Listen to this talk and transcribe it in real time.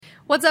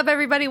What's up,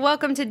 everybody?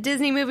 Welcome to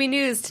Disney Movie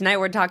News. Tonight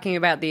we're talking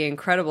about The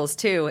Incredibles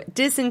 2,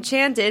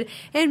 Disenchanted,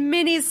 and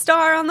Minnie's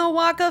star on the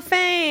Walk of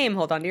Fame.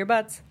 Hold on to your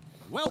butts.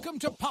 Welcome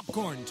to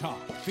Popcorn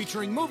Talk,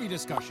 featuring movie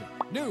discussion,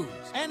 news,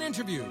 and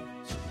interviews.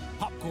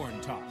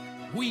 Popcorn Talk.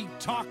 We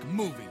talk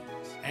movies.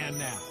 And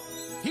now,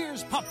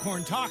 here's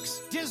Popcorn Talk's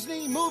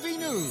Disney Movie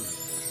News.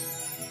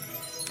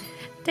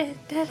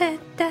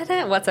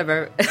 What's up,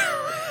 everybody?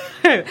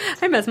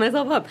 I messed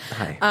myself up.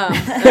 Hi.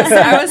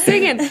 I was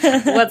singing.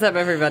 What's up,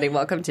 everybody?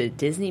 Welcome to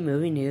Disney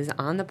Movie News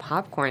on the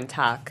Popcorn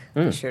Talk.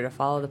 Be sure to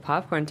follow the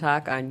Popcorn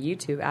Talk on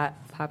YouTube at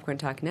Popcorn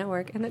Talk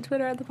Network and at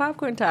Twitter at the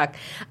Popcorn Talk.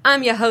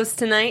 I'm your host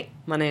tonight.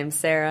 My name's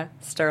Sarah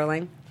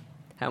Sterling.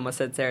 I almost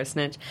said Sarah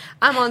Snitch.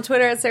 I'm on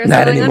Twitter at Sarah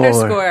Not Sterling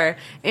anymore. _.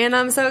 And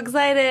I'm so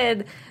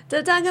excited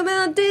to talk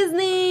about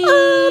Disney.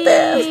 Oh,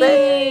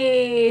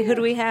 Disney. Who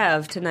do we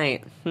have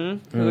tonight? Who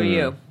are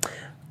you?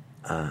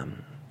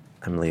 I'm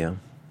Leo.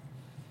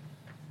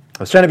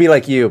 I was trying to be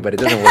like you, but it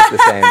doesn't work the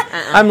same.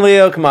 I'm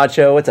Leo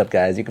Camacho. What's up,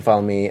 guys? You can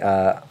follow me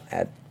at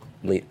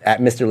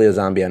Mr. Leo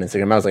Zombie on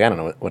Instagram. I was like, I don't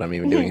know what I'm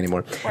even doing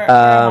anymore.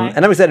 And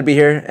I'm excited to be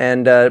here.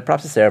 And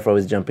props to Sarah for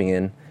always jumping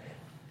in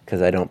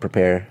because I don't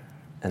prepare.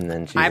 And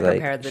then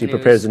she's she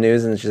prepares the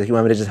news, and she's like, "You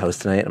want me to just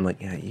host tonight?" I'm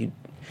like, "Yeah, you're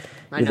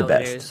the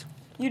best. News.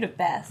 You the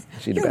best.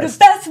 She's You the the best.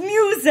 best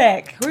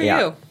music. Who are Yeah.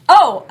 you?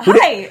 Oh,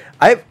 hi.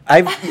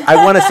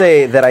 I want to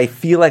say that I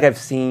feel like I've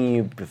seen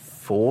you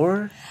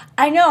before.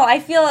 I know. I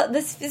feel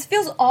this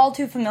feels all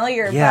too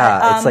familiar. Yeah,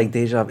 but, it's like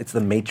deja. It's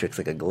the Matrix,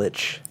 like a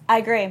glitch. I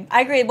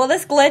agree. Well,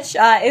 this glitch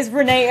is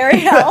Renee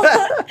Ariel.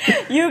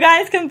 You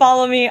guys can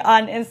follow me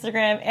on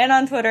Instagram and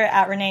on Twitter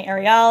at Renee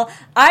Ariel.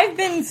 I've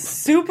been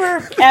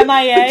super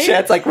MIA.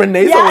 Chat's like,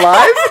 Renee's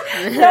alive?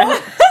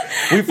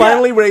 We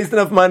finally raised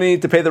enough money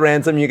to pay the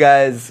ransom, you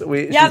guys.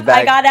 She's back.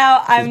 I got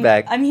out. She's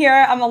back. I'm here.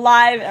 I'm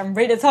alive. I'm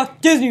ready to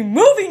talk Disney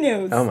movie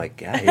news. Oh my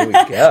god, here we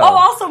go. Oh,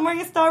 also I'm wearing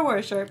a Star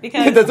Wars shirt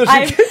because That's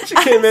what she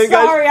came in,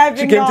 guys. Sorry, I've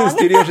been she came to the gone.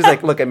 studio. She's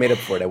like, "Look, I made up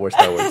for it. I wore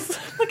Star Wars."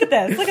 Look at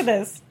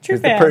this. True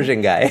He's the fan.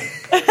 Persian guy.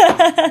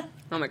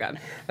 Oh, my God.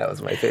 That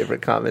was my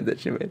favorite comment that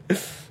she made.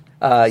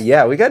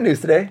 Yeah, we got news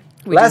today.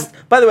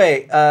 By the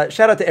way,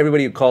 shout out to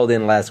everybody who called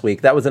in last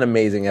week. That was an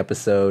amazing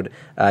episode.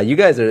 You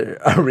guys are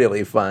a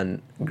really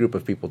fun group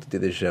of people to do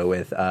this show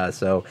with.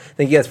 So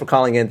thank you guys for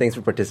calling in. Thanks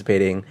for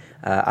participating.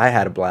 I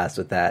had a blast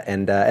with that,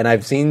 and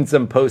I've seen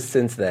some posts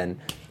since then.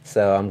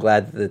 So I'm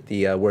glad that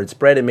the word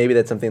spread, and maybe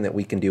that's something that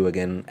we can do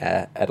again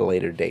at a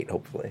later date.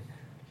 Hopefully,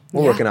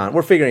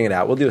 we're figuring it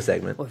out. We'll do a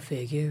segment. We're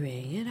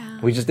figuring it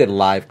out. We just did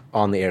live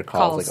on the air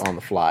calls, like on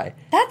the fly.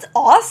 That's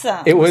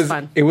awesome. It was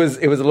fun. It was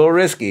a little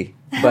risky,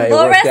 but it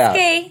little worked risky.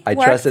 out. I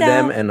Worked trusted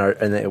them, out.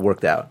 and it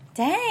worked out.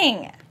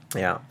 Dang.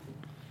 Yeah.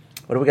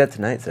 What do we got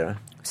tonight, Sarah?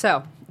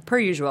 So, per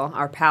usual,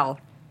 our pal,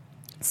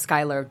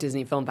 Skylar of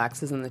Disney Film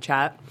Facts, is in the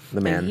chat.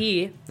 The man. And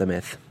he The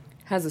myth.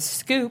 has a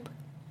scoop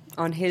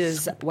on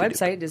his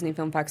website,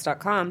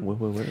 DisneyFilmFacts.com,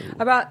 Whoa.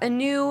 about a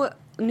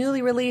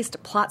newly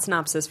released plot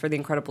synopsis for The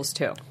Incredibles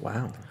 2.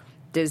 Wow.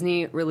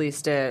 Disney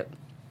released it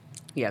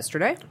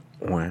yesterday.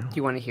 Wow. Do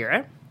you want to hear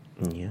it?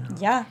 Yeah.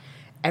 Yeah.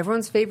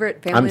 Everyone's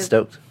favorite family. I'm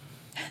stoked.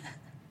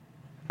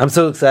 I'm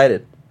so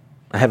excited.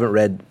 I haven't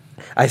read.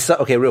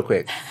 Okay, real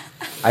quick.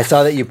 I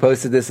saw that you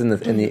posted this in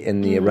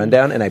the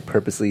rundown, and I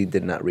purposely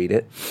did not read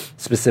it,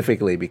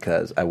 specifically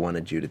because I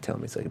wanted you to tell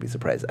me so I could be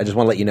surprised. I just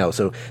want to let you know.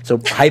 So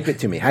hype it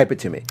to me.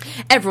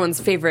 Everyone's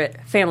favorite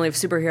family of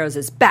superheroes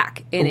is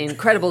back in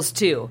Incredibles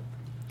 2.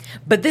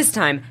 But this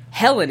time,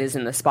 Helen is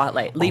in the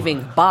spotlight,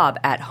 leaving Bob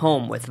at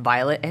home with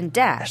Violet and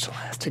Dash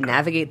to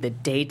navigate the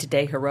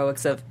day-to-day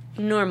heroics of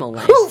normal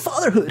life. Oh,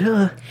 fatherhood,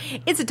 huh?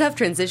 It's a tough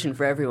transition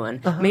for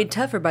everyone, made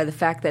tougher by the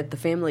fact that the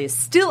family is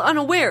still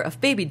unaware of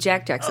baby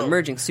Jack's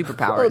emerging Oh,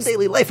 superpowers.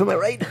 daily life, am I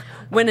right?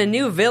 When a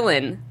new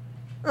villain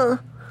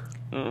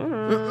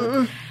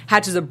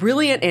hatches a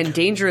brilliant and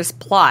dangerous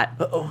plot,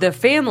 the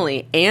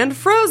family and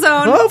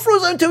Frozone Oh,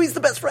 Frozone 2, he's the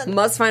best friend.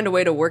 must find a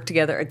way to work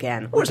together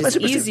again, which Where's my is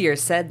super suit? easier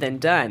said than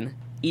done,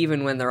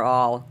 even when they're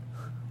all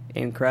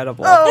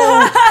incredible.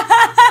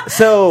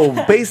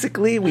 So,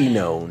 basically, we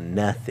know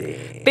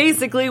nothing.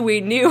 Basically, we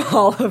knew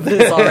all of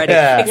this already,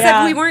 Yeah.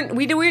 except Yeah.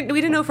 we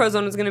didn't know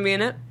Frozone was going to be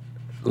in it.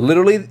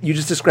 Literally, you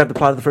just described the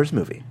plot of the first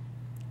movie.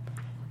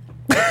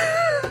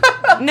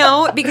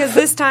 No, because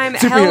this time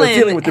Superheroes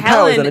dealing with their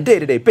powers on a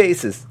day-to-day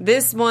basis.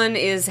 This one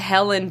is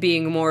Helen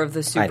being more of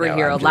the I know,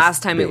 superhero. I'm just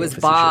Last time it being was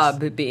facetious.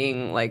 Bob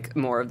being like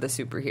more of the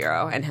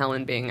superhero and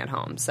Helen being at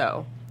home.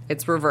 So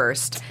it's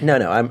reversed. No,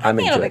 I'm I think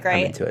into it'll be it. great.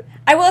 I'm into it.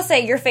 I will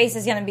say your face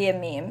is going to be a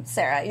meme,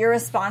 Sarah. Your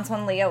response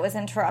when Leo was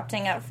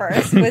interrupting at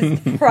first was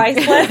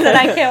priceless, and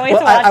I can't wait Well,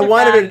 to watch I it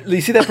wanted back. her. You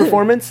see that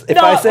performance? If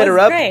No, I it set her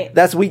was up,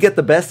 great. we get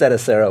the best out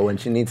of Sarah when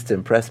she needs to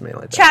impress me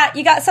like that.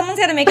 Chat, someone's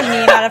got to make a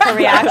meme out of her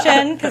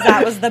reaction because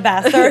that was the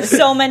best. There are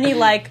so many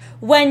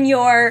when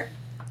you're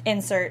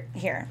insert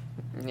here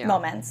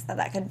moments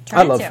that could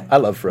turn into. I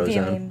love Be a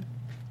Frozone. meme.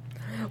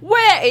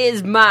 Where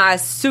is my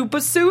super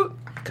suit?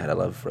 God, I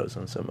love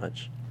Frozone so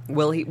much.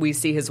 Will we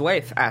see his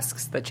wife?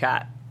 Asks the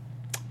chat.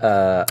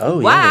 Oh,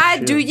 Why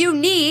yeah, do you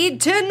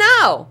need to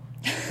know?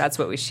 That's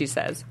what she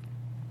says.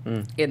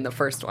 in the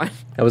first one.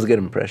 That was a good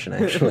impression,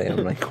 actually.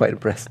 I'm like quite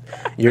impressed.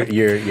 Your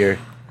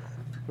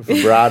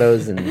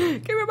vibratos and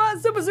Give me my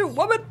super suit,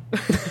 woman.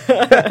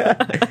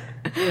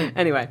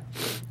 Anyway,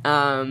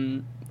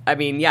 I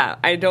mean, yeah,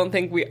 I don't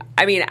think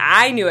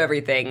I knew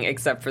everything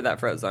except for that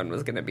Frozone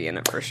was going to be in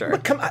it for sure.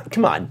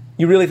 come on.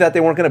 You really thought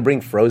they weren't going to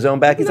bring Frozone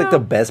back? He's like the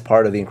best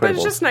part of The Incredibles. But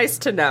it's just nice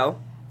to know.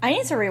 I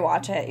need to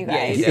rewatch it, you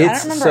guys. Yeah, I don't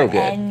it's remember so good.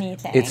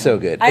 anything. It's so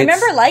good. I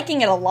remember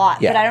liking it a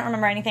lot, Yeah. but I don't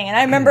remember anything. And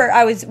I remember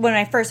when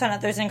I first found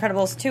out there's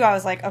Incredibles 2, I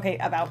was like, okay,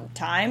 about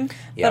time.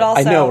 Yeah, But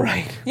also, I know,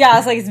 right? Yeah, I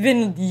was like, it's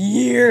been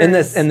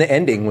years. And the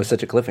ending was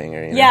such a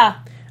cliffhanger. You know?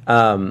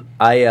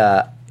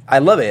 Yeah. I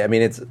love it. I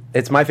mean,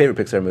 it's my favorite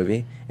Pixar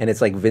movie, and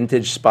it's like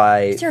vintage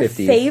spy. It's your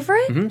 50s.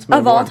 favorite It's my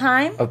of number all one.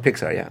 time? Of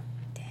Pixar, yeah.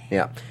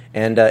 Yeah.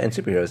 And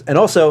superheroes. And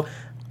also,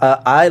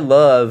 I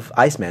love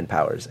Iceman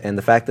powers, and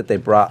the fact that they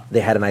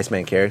had an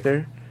Iceman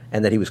character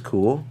and that he was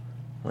cool.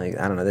 Like,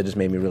 I don't know, that just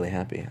made me really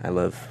happy. I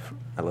love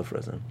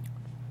Frozen.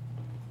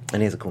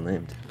 And he has a cool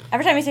name.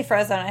 Every time you say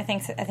Frozen, I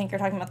think you're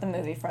talking about the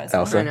movie Frozen.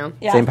 Elsa. I know.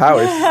 Yeah. Same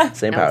powers.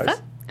 Same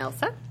powers.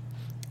 Elsa.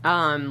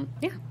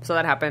 Yeah, so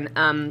that happened.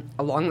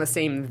 Along the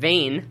same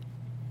vein,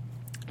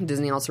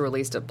 Disney also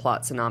released a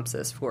plot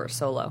synopsis for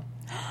Solo.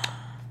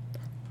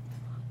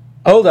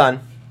 Hold on.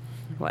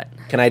 What?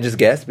 Can I just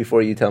guess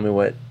before you tell me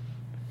what?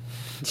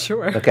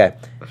 Sure. Okay.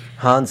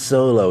 Han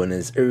Solo in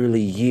his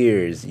early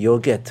years, you'll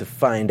get to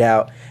find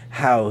out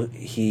how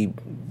he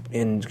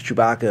and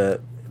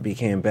Chewbacca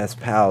became best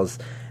pals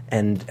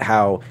and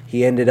how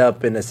he ended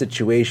up in a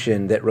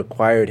situation that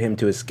required him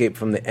to escape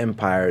from the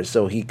Empire.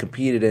 So he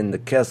competed in the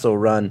Kessel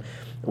Run,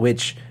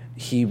 which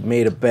he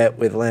made a bet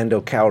with Lando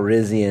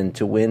Calrissian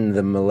to win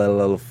the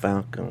Millennium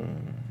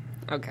Falcon.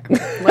 Okay.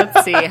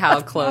 Let's see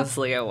how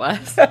closely it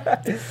was.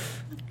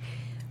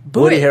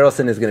 Woody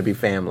Harrelson is going to be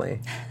family.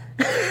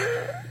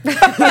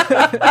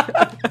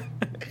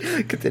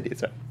 Continue,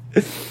 sorry.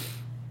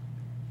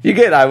 You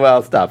good?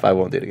 I'll stop. I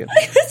won't do it again.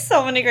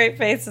 So many great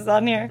faces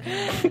on here.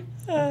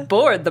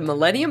 Board the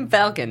Millennium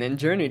Falcon and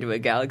journey to a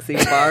galaxy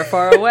far,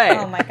 far away.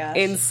 Oh my gosh.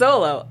 In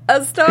Solo,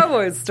 a Star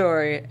Wars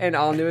story, an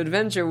all-new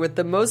adventure with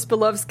the most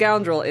beloved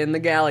scoundrel in the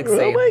galaxy.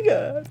 Oh my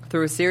god.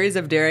 Through a series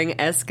of daring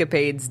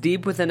escapades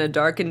deep within a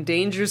dark and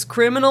dangerous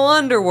criminal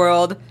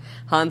underworld,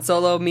 Han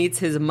Solo meets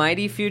his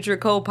mighty future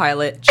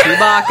co-pilot,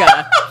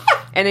 Chewbacca,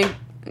 and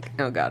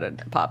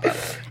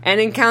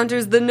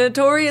encounters the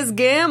notorious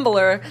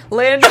gambler,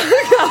 Lando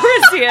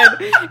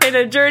Calrissian, in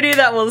a journey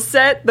that will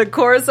set the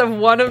course of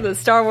one of the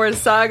Star Wars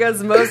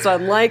saga's most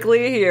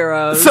unlikely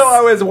heroes. So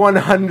I was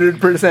 100%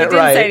 Didn't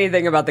right. say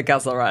anything about the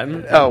Kessel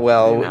Run. Oh,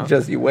 well, You know.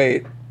 just you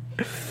wait.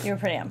 You were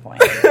pretty on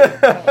point.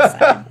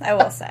 I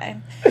will say.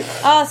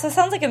 Oh, so it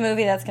sounds like a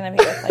movie that's going to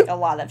be with like a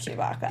lot of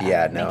Chewbacca.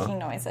 Yeah, no. Making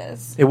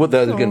noises. There's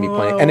going to be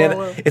plenty. And then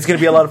it's going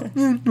to be a lot of...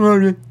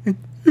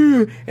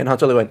 And Han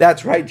Solo going,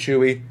 that's right,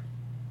 Chewie.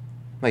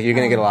 Like, you're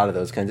going to get a lot of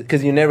those kinds of...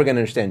 Because you're never going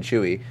to understand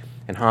Chewie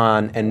and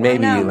Han and maybe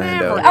No.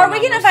 Lando. Never. Are we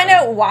going to find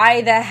out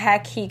why the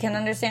heck he can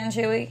understand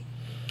Chewie?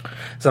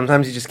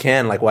 Sometimes you just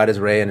can. Like, why does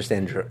Rey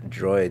understand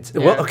droids?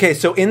 Yeah. Well, okay,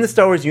 so in the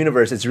Star Wars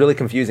universe, it's really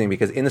confusing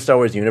because in the Star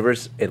Wars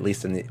universe, at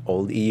least in the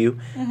old EU,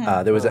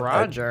 there was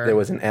Roger.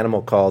 an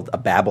animal called a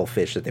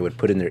babblefish that they would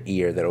put in their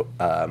ear that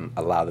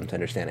allow them to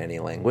understand any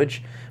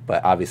language.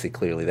 But obviously,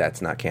 clearly,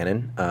 that's not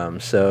canon.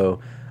 So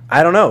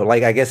I don't know.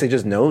 Like, I guess they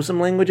just know some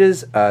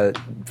languages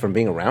from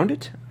being around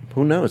it.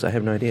 Who knows? I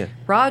have no idea.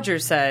 Roger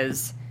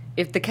says,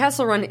 if the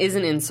Kessel Run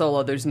isn't in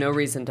Solo, there's no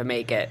reason to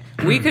make it.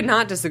 We could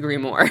not disagree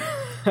more,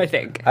 I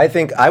think. I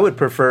think I would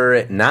prefer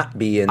it not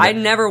be in. I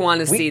never want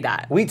to see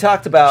that. We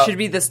talked about Should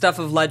be the stuff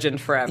of legend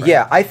forever.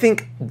 Yeah, I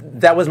think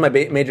that was my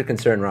major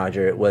concern,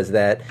 Roger, was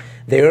that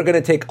they were going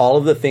to take all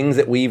of the things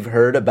that we've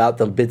heard about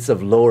the bits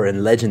of lore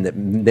and legend that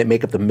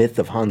make up the myth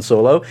of Han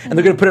Solo, and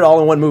they're going to put it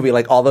all in one movie,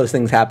 like all those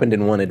things happened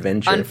in one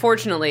adventure.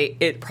 Unfortunately,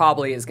 it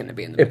probably is going to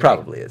be in the movie. It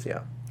probably is, yeah.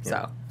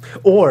 So,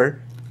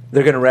 Or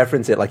they're going to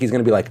reference it, like he's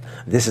going to be like,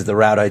 this is the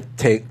route I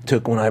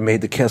took when I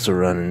made the Kessel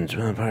Run in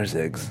 12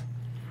 parsecs.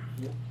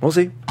 We'll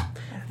see.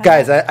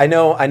 Guys, I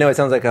know it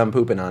sounds like I'm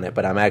pooping on it,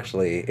 but I'm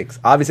actually,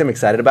 obviously I'm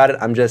excited about it.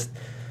 I'm just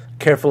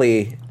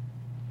carefully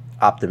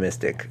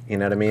optimistic, you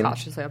know what I mean?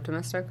 cautiously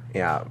optimistic.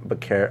 Yeah,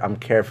 but I'm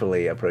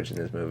carefully approaching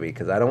this movie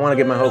because I don't want to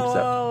get my hopes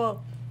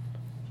up.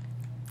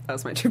 That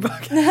was my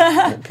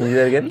Chewbacca. Can you do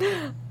that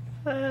again?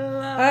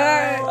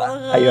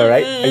 Are you all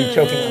right? Are you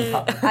choking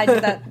on pop? I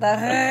did that.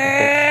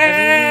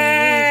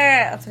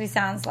 That's what he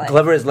sounds like.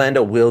 Glover as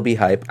Lando will be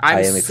hype. I'm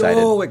I am excited.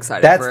 so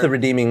excited That's for the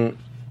it.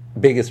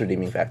 biggest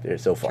redeeming factor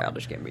so far.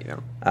 Childish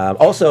Gambino.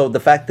 Also, the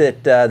fact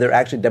that they're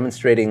actually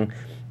demonstrating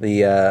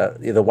the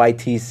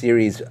YT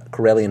series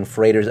Corellian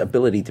Freighter's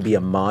ability to be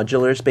a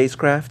modular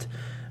spacecraft,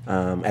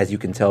 as you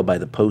can tell by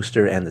the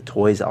poster and the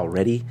toys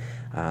already.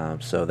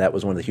 So that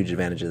was one of the huge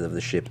advantages of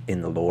the ship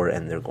in the lore,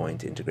 and they're going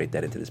to integrate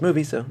that into this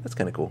movie. So that's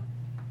kind of cool.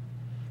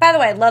 By the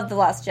way, I love The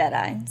Last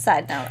Jedi.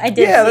 Side note. I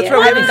did Yeah, see that's it. right.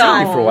 We I haven't haven't seen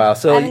gone it for a while.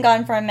 So I haven't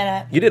gone for a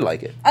minute. You did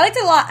like it, I liked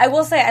it a lot. I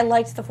will say I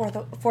liked The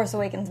Force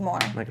Awakens more.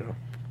 my girl.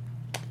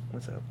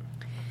 What's up?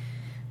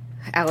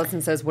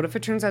 Allison says, "What if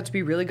it turns out to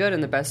be really good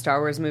and the best Star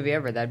Wars movie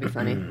ever? That'd be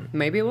funny.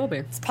 Maybe it will be."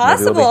 It's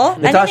possible.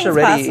 Natasha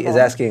Reddy Anything's is possible.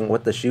 asking,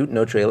 what the shoot?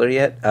 No trailer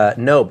yet?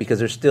 No, because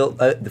there's still...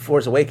 The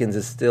Force Awakens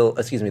is still...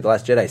 The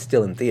Last Jedi is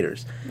still in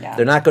theaters. Yeah.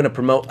 They're not going to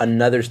promote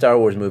another Star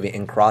Wars movie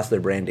and cross their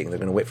branding. They're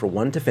going to wait for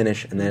one to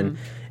finish, and then...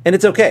 And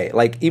it's okay.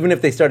 Like, even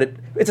if they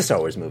started... It's a Star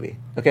Wars movie,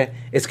 okay?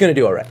 It's going to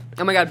do all right.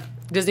 Oh my God,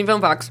 Disney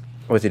Film Fox.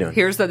 What's he doing?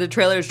 Here's that the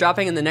trailer is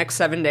dropping in the next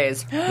 7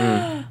 days.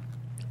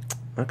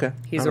 Okay.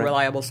 He's all a right.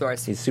 reliable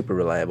source. He's super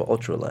reliable,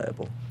 ultra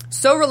reliable.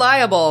 So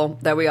reliable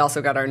that we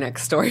also got our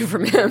next story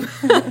from him.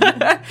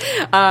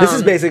 This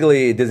is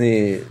basically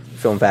Disney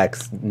Film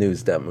Facts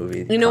news dump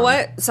movie. You know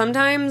what?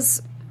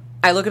 Sometimes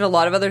I look at a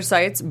lot of other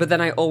sites, but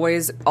then I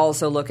always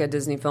also look at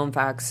Disney Film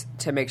Facts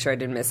to make sure I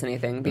didn't miss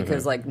anything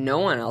because, like, no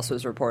one else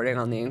was reporting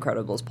on the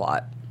Incredibles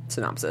plot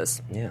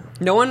synopsis. Yeah.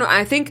 No one.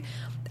 I think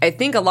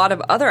a lot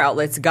of other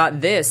outlets got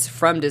this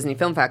from Disney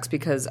Film Facts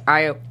because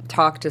I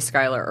talked to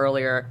Skylar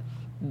earlier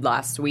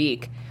last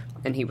week.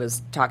 And he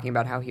was talking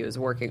about how he was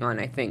working on,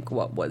 I think,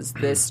 what was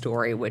this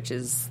story, which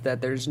is that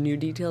there's new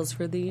details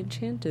for the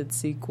Enchanted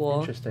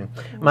sequel. Interesting.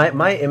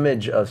 My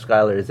image of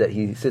Skylar is that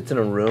he sits in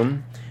a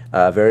room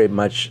very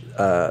much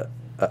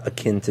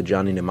akin to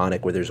Johnny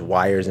Mnemonic, where there's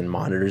wires and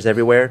monitors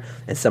everywhere,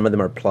 and some of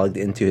them are plugged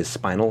into his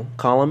spinal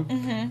column.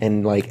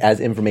 And like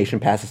as information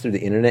passes through the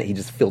internet, he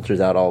just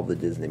filters out all of the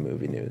Disney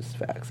movie news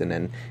facts, and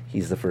then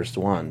he's the first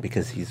one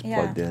because he's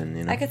plugged in.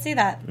 You know? I could see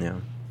that. Yeah.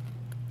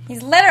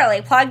 He's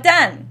literally plugged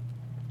in.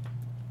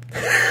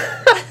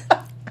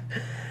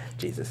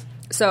 Jesus.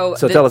 So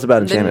tell us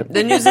about Enchanted.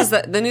 The news is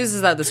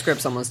that the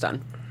script's almost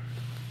done.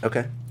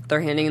 Okay.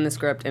 They're handing in the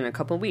script in a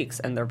couple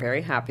weeks, and they're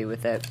very happy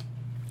with it.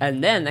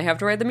 And then they have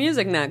to write the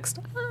music next.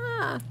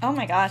 Oh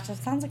my gosh, it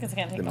sounds like it's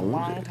going to take a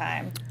long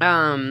time.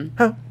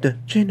 How did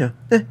you know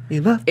that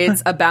you love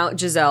It's about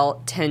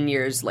Giselle 10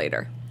 years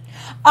later.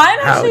 I'm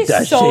actually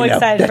does so she know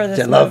excited that for this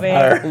you love movie.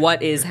 her?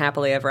 What is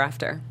Happily Ever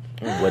After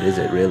What is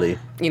it really?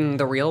 in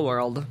the real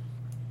world?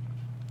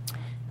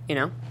 You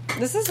know,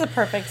 This is the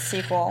perfect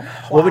sequel.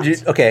 What would you?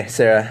 Okay,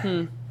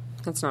 Sarah.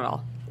 that's not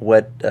all.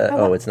 What?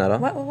 It's not all.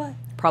 What?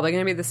 Probably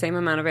going to be the same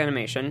amount of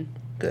animation,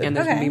 Good. and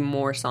there's going to Okay. be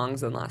more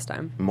songs than last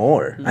time.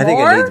 More. I think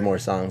it More? needs more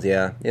songs.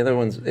 Yeah, the other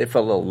ones it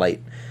felt a little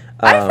light.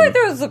 I feel like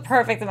there was the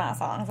perfect amount of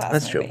songs last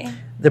That's movie. true.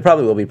 There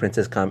probably will be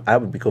princess I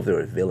would be cool if there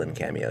were villain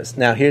cameos.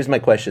 Now, here's my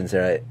question,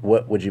 Sarah.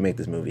 What would you make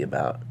this movie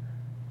about?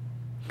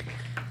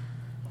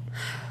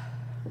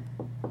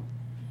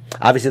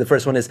 Obviously, the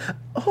first one is,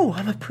 oh,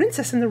 I'm a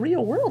princess in the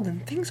real world,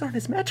 and things aren't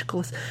as magical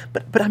as,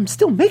 but I'm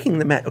still making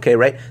the okay,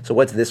 right? So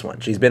what's this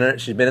one? She's been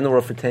in the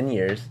world for 10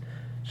 years.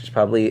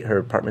 Her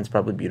apartment's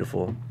probably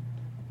beautiful,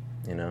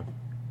 you know.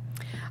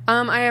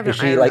 I have. Is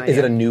she I have like? no Is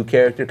it a idea. new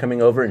character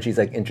coming over, and she's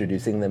like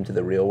introducing them to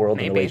the real world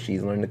and the way Maybe.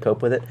 she's learned to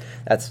cope with it?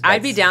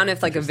 I'd be down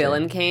if like a interesting.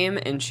 villain came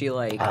and she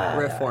like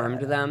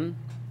reformed them,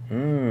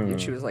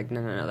 and she was like,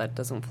 no, that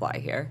doesn't fly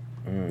here.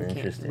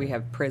 Interesting. We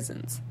have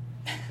prisons.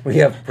 We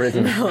have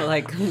prison.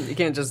 Like you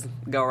can't just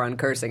go around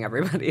cursing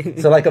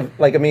everybody. So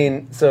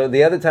so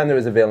the other time there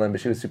was a villain,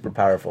 but she was super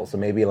powerful. So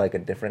maybe like a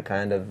different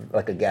kind of,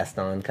 like a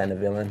Gaston kind of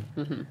villain,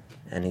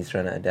 and he's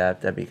trying to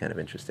adapt. That'd be kind of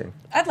interesting.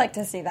 I'd like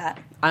to see that.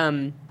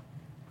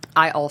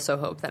 I also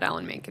hope that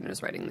Alan Menken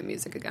is writing the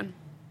music again.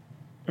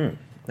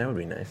 That would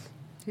be nice.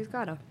 He's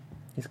gotta.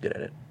 He's good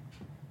at it.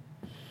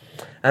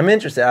 I'm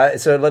interested.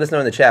 So let us know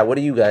in the chat. What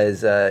do you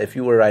guys, if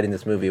you were writing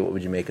this movie, what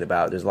would you make it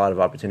about? There's a lot of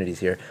opportunities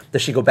here.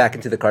 Does she go back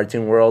into the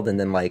cartoon world and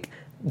then like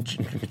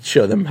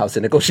show them how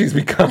cynical she's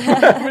become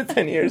for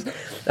 10 years?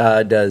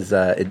 Does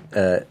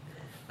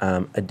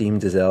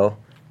Adim Giselle,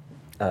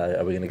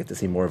 are we going to get to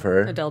see more of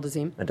her? Adele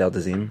Dazeem. Adele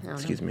Dazeem,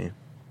 excuse me.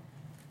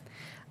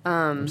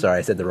 I'm sorry,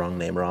 I said the wrong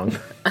name wrong.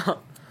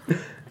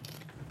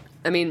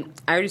 I mean,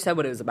 I already said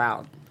what it was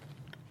about.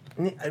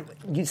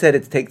 You said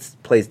it takes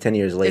place 10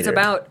 years later. It's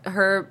about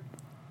her,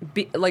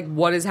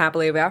 what is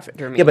Happily Ever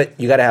After me? Yeah, but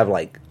you got to have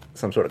like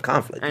some sort of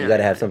conflict. I know, You got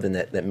to I have know. something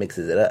that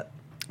mixes it up.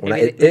 When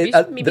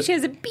maybe she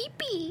has a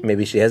beepee.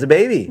 Maybe she has a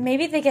baby.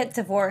 Maybe they get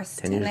divorced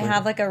 10 and years they later.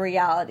 have like a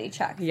reality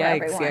check for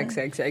Yikes! everyone.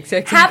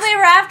 Yikes! Happily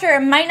Ever After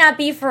might not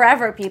be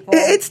forever, people.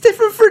 It's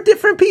different for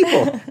different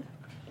people.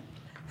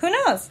 Who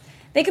knows?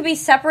 They could be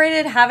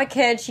separated, have a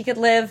kid. She could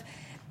live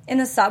in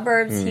the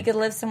suburbs. He could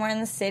live somewhere in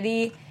the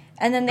city.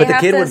 And then they But the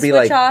have kid to would be,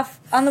 switch like, off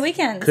on the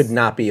weekends. Could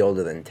not be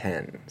older than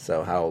 10.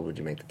 So how old would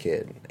you make the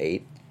kid?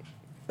 8?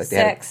 Like they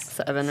had 6.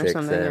 7 or 6,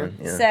 something. 7,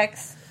 yeah.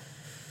 6.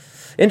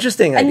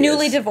 Interesting And ideas.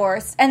 newly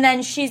divorced. And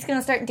then she's going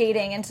to start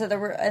dating in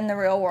the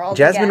real world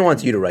Jasmine again.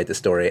 wants you to write the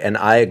story, and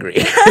I agree.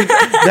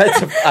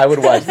 I would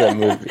watch that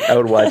movie. I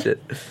would watch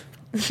it.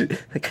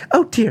 Like,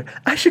 oh dear,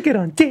 I should get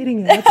on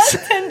dating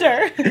apps.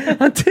 Tinder.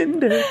 On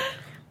Tinder.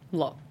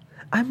 Look.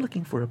 I'm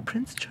looking for a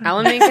Prince Charming.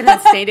 Alan Menken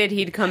has stated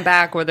he'd come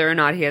back. Whether or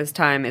not he has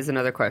time is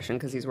another question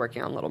because he's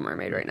working on Little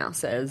Mermaid right now,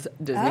 says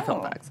Disney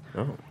Film Facts.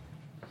 Oh.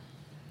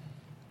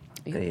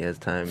 He has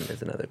time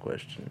is another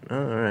question. Oh,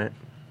 all right.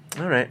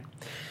 All right.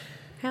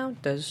 How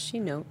does she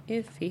know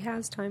if he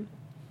has time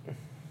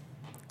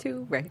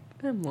to write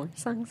And more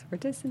songs for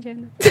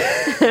Disenchanted.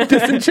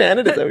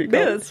 Disenchanted, is that what you call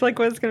Yeah, it? that's like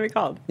what it's going to be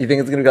called. You think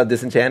it's going to be called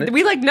Disenchanted?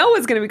 We know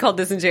it's going to be called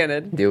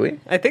Disenchanted. Do we?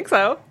 I think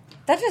so.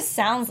 That just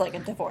sounds like a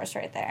divorce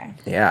right there.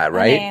 Yeah,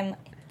 right? I mean,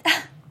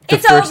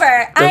 it's first-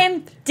 over. I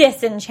am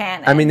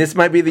disenchanted. I mean, this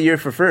might be the year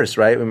for first,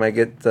 right? We might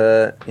get,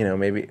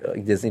 maybe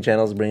Disney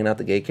Channel's bringing out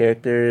the gay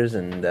characters,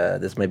 and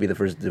this might be the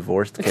first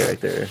divorced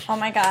character. oh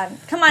my god.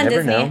 Come on, Never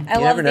Disney. know. I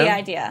You love never the know.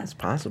 idea. It's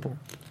possible.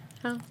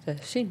 How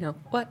does she know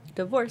what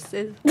divorce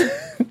is?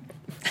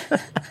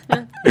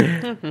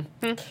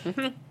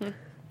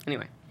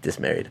 Anyway,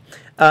 Dismarried.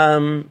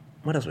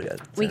 What else we got?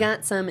 we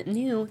got some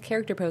new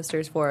character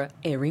posters for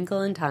A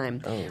Wrinkle in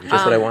Time. Oh,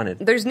 just what I wanted.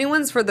 There's new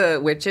ones for the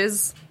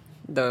witches,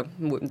 the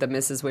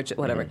Mrs. Witch,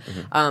 whatever.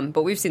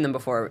 But we've seen them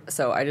before,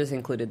 so I just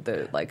included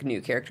the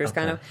new characters,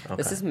 kind of. okay.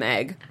 This is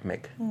Meg.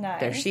 Mick. Nice.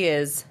 There she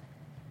is.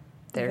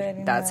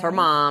 Very That's her nice.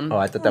 mom. Oh,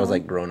 I thought that was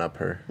like grown up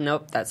her.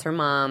 Nope, that's her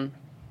mom.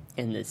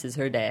 And this is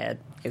her dad.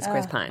 It's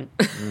Chris Pine.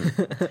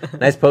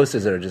 Nice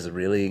posters that are just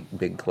really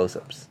big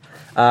close-ups.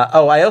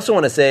 I also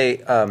want to say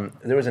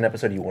there was an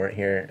episode you weren't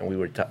here, and we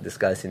were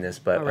discussing this,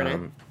 but Oh,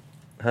 Renee?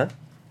 huh?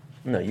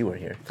 No, you were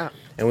here, Oh.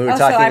 and we were Oh, so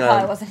talking. I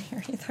probably wasn't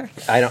here either.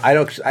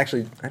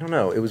 I don't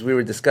know. It was we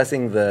were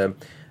discussing the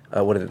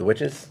what are the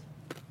witches?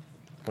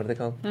 What are they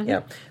called?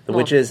 Yeah, the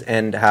witches,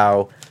 and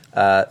how.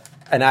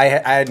 And I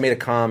had made a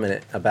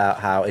comment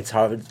about how it's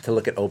hard to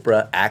look at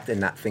Oprah act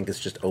and not think it's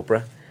just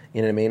Oprah.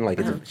 You know what I mean? Like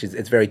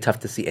it's very tough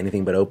to see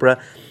anything but Oprah.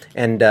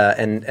 And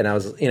I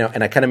was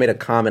and I kind of made a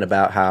comment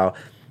about how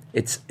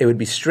it would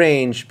be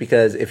strange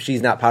because if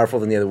she's not powerful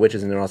than the other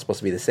witches and they're all supposed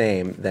to be the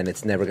same, then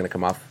it's never going to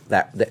come off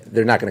that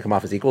they're not going to come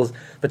off as equals.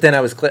 But then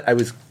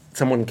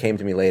someone came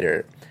to me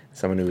later,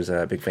 someone who was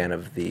a big fan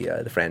of the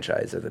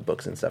franchise of the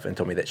books and stuff, and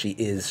told me that she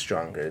is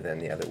stronger than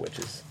the other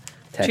witches.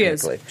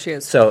 Technically. She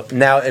is. So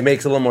now it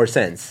makes a little more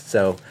sense.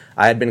 So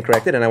I had been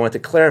corrected, and I want to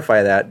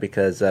clarify that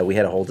because we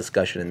had a whole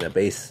discussion in the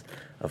base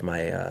of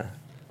my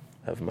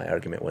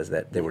argument was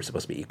that they were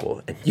supposed to be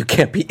equal, and you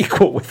can't be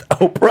equal with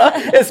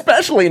Oprah,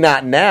 especially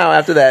not now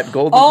after that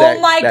golden. Oh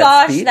my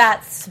gosh, speech.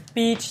 that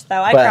speech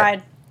though. I But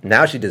cried.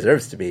 now she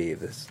deserves to be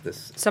this.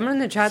 Someone in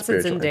the chat said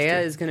Spiritual Zendaya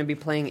entity. is going to be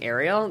playing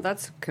Ariel.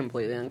 That's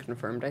completely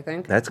unconfirmed, I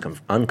think. That's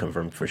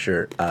unconfirmed for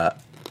sure.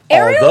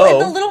 Ariel although, in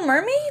The Little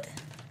Mermaid?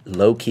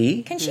 low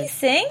key, Can she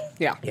sing?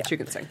 Yeah, she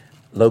can sing.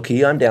 low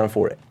key, I'm down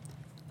for it.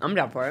 I'm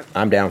down for it.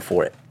 I'm down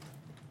for it.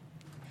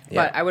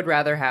 Yeah. But I would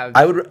rather have...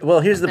 Well,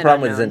 here's the An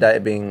problem with unknown.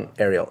 Zendaya being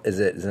Ariel. Is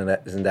it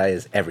Zendaya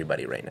is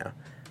everybody right now.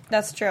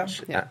 That's true.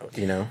 Yeah.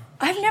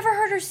 I've never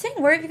heard her sing.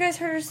 Where have you guys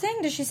heard her sing?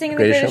 Does she sing in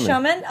The Greatest Greatest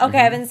Showman. Showman? Okay,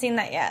 I haven't seen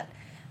that yet.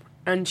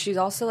 And she's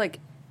also I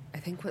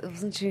think,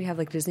 doesn't she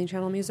have Disney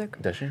Channel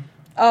music? Does she?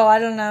 Oh, I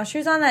don't know. She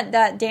was on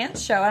that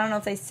dance show. I don't know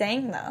if they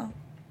sang though.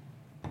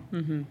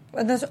 Mm-hmm.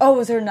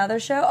 Was there another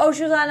show? Oh,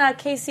 she was on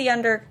Casey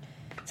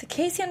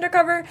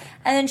Undercover,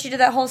 and then she did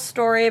that whole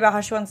story about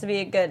how she wants to be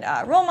a good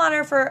role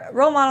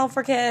model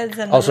for kids.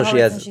 And Also, the she whole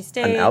has reason she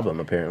stayed. an album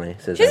apparently.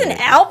 Says She has on an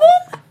it.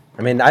 album?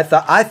 I mean, I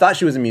thought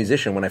she was a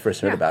musician when I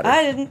first heard about her.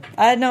 I didn't.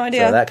 I had no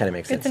idea. So that kind of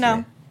makes Good sense to know.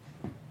 me.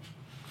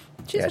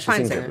 She's Yeah, a she fine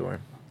sings singer. everywhere.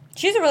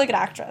 She's a really good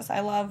actress.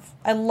 I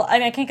mean,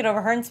 I can't get over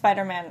her in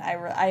Spider-Man.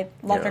 I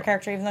loved Yeah. her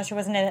character, even though she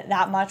wasn't in it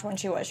that much when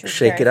she was. She was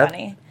Shake very It Up.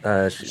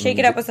 funny. Shake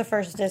It Up was the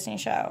first Disney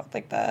show,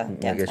 like the I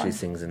dance guess one. she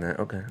sings in that.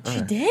 Okay. She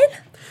alright. did?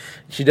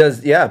 She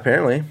does. Yeah,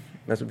 apparently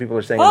that's what people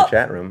are saying in Oh. the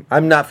chat room.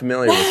 I'm not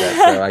familiar with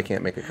that, so I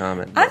can't make a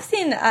comment. but-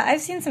 I've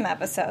seen some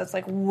episodes,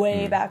 like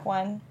way back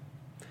when.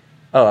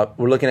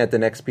 We're looking at the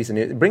next piece of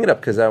news. Bring it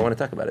up because I want to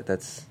talk about it.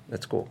 That's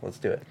cool. Let's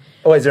do it.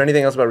 Oh, is there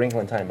anything else about Wrinkle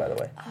in Time, by the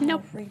way?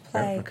 Nope. Replay.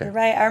 Oh, okay. You're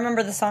right. I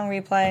remember the song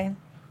Replay.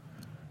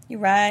 You're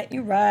right.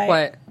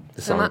 What?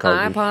 The song My called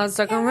iPod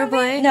stuck on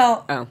replay?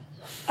 No. Oh.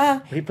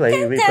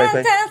 Replay.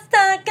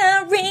 Stuck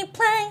on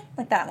replay.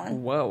 Like that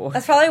one. Whoa.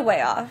 That's probably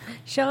way off.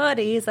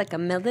 Shorty's like a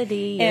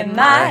melody In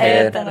my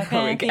head. head. I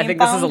think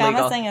this is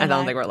illegal. I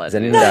don't think we're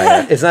lesbians.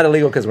 Zendaya. It's not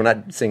illegal because we're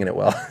not singing it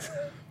well.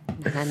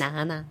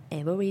 Na-na-na,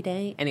 every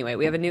day. Anyway,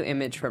 we have a new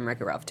image from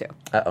Wreck-It Ralph 2.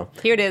 Uh-oh.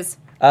 Here it is.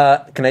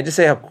 Can I just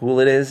say how cool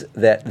it is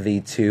that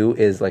the 2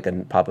 is like a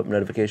pop-up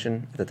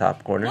notification at the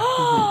top corner?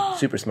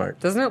 Super smart.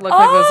 Doesn't it look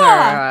like those are...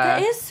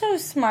 that is so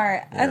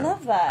smart. I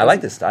love that. I like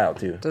this style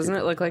too. Doesn't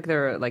it look like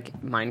they're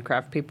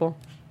Minecraft people?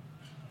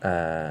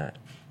 I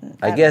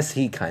guess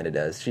he kind of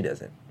does. She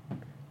doesn't.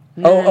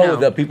 No.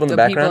 The people in the The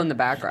background? people in the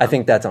background. I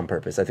think that's on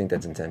purpose. I think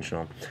that's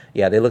intentional.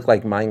 Yeah, they look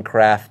like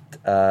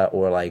Minecraft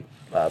or like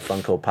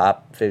Funko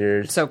Pop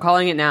figures. So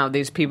calling it now,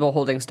 these people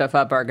holding stuff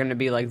up are going to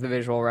be like the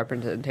visual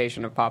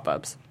representation of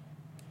pop-ups.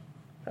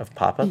 Of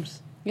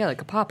pop-ups? Yeah,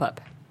 like a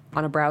pop-up.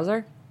 On a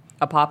browser?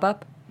 A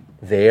pop-up?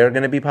 They're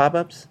going to be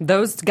pop-ups?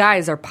 Those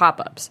guys are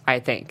pop-ups, I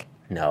think.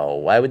 No.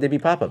 Why would they be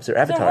pop-ups? They're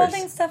They're avatars.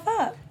 holding stuff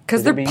up.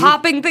 Because Could they're they be-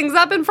 popping things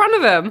up in front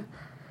of him.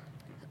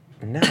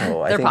 No.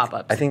 They're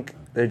pop-ups. I think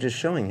they're just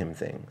showing him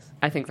things.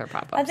 I think they're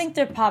pop-ups. I think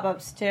they're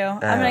pop-ups too.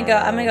 I'm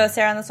gonna go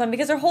Sarah on this one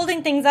because they're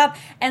holding things up,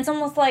 and it's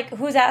almost like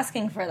who's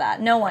asking for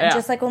that? No one. Yeah.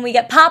 Just like when we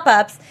get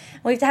pop-ups,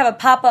 we have to have a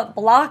pop-up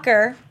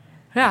blocker.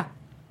 Yeah.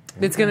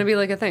 It's going to be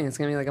like a thing. It's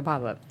going to be like a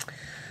pop-up.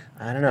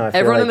 I don't know. I feel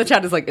Everyone like in the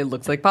chat is like, it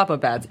looks like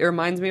pop-up ads. It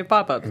reminds me of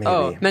pop-ups. Maybe.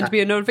 Oh, meant to be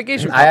a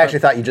notification. I actually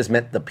thought you just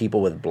meant the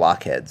people with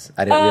blockheads.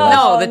 I didn't realize.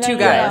 No, the two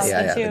guys.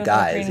 Yeah, the the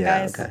guys. green Yeah,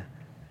 guys. okay.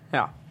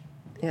 Yeah.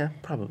 Yeah,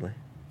 probably.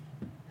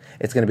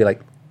 It's going to be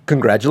like,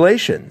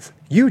 congratulations.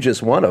 You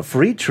just won a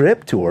free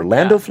trip to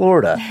Orlando,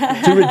 Florida.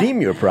 To redeem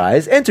your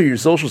prize, enter your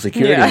social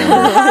security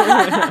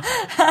number.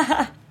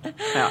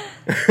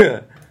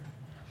 Yeah.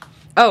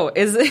 Oh,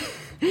 is it?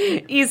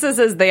 Issa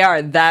says they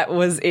are. That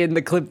was in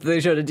the clip they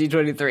showed at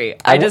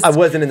D23. I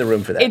wasn't in the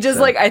room for that. It just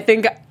so. I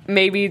think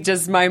maybe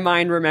just my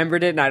mind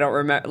remembered it, and I don't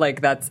remember.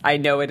 I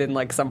know it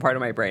in some part of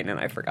my brain, and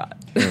I forgot.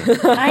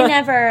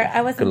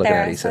 I wasn't looking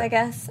there, at so Issa. I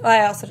guess. Well,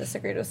 I also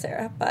disagreed with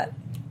Sarah, but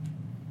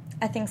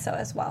I think so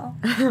as well.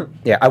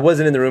 Yeah, I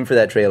wasn't in the room for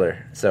that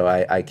trailer, so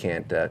I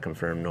can't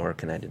confirm nor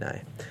can I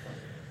deny.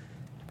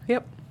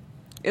 Yep,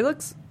 it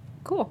looks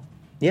cool.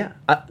 Yeah,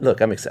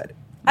 look, I'm excited.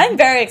 I'm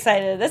very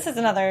excited. This is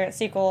another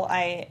sequel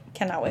I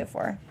cannot wait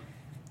for.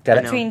 Got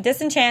it. Between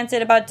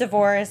Disenchanted about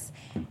divorce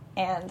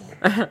and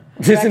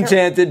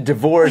Disenchanted,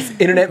 divorce,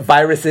 internet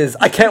viruses.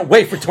 I can't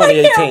wait for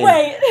 2018. I can't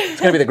wait.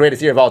 It's going to be the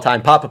greatest year of all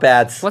time. Pop-up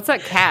ads. What's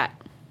that cat?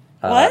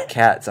 What?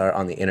 Cats are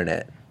on the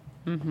internet.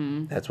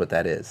 Mm-hmm. That's what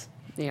that is.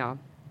 Yeah,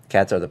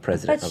 Cats are the But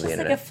president it's of just the like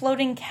internet. a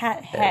floating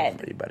cat head.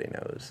 Everybody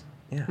knows.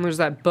 Yeah. there's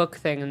that book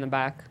thing in the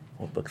back.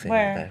 What book thing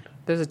Where? is that?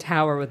 There's a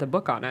tower with a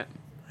book on it,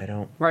 I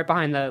don't. right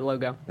behind the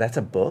logo. That's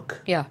a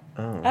book? Yeah.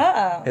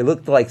 Oh. It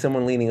looked like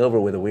someone leaning over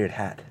with a weird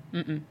hat.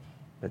 Mm-mm.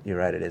 But you're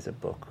right, it is a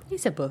book.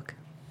 It's a book.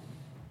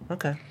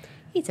 Okay.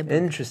 It's a book.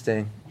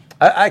 Interesting.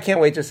 I can't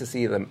wait just to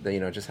see them.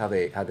 Just how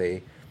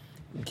they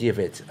give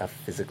it a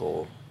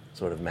physical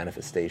sort of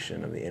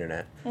manifestation of the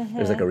internet.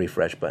 There's like a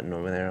refresh button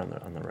over there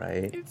on the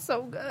right. It's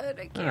so good.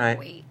 I can't right.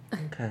 wait.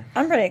 Okay.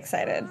 I'm pretty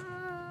excited.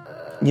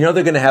 They're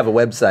going to have a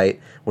website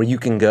where you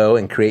can go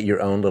and create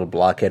your own little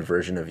blockhead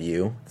version of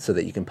you, so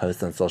that you can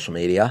post on social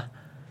media.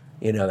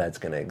 That's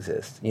going to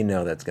exist.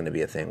 That's going to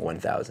be a thing.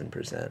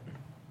 1,000%,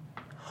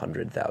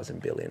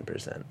 100,000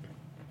 billion%.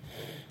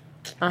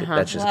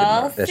 That's just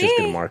Well, good. That's just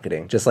good see.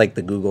 marketing. Just like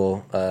the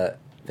Google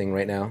thing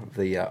right now,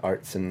 the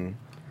arts and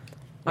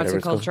whatever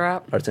it's called. Culture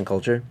app? Arts and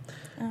culture.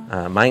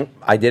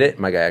 I did it.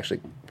 My guy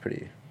actually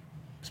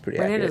was pretty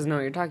Renee accurate. doesn't know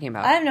what you're talking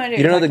about. I have no idea.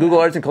 You don't know what the you're Google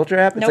talking Arts and Culture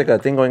app? It's Nope. like a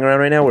thing going around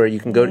right now where you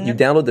can go, you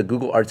download the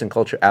Google Arts and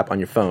Culture app on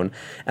your phone,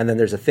 and then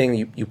there's a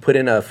thing, you put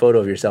in a photo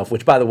of yourself,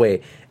 which, by the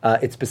way,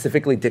 it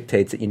specifically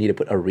dictates that you need to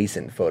put a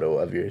recent photo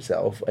of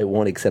yourself. It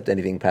won't accept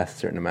anything past a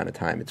certain amount of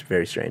time. It's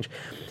very strange.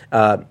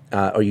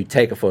 Or you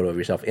take a photo of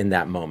yourself in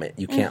that moment.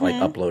 You can't,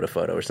 upload a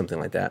photo or something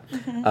like that.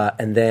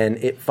 And then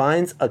it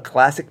finds a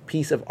classic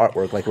piece of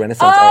artwork, like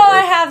Renaissance Oh, artwork.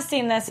 I have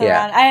seen this Yeah.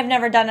 around. I have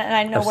never done it, and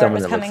I know Of where it someone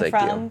was that coming looks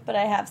like from, you. but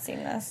I have seen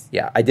this.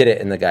 Yeah, I did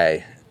it, and the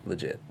guy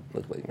legit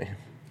looked like me.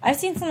 I've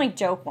seen some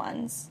joke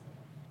ones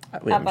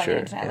I'm up on sure. the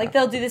internet. Yeah.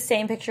 They'll do the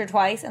same picture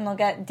twice, and they'll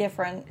get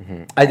different.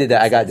 I did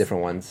that. I got pieces.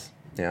 different ones.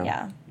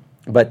 Yeah.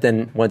 But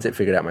then once it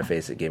figured out my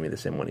face, it gave me the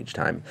same one each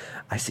time.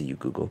 I see you,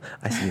 Google.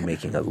 I see you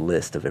making a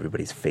list of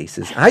everybody's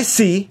faces. I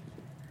see.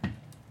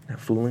 Not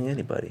fooling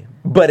anybody.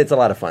 But it's a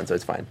lot of fun, so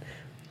it's fine.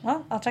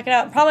 Well, I'll check it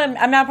out.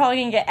 I'm not probably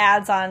going to get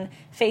ads on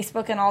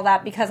Facebook and all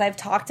that because I've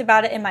talked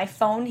about it and my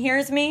phone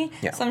hears me.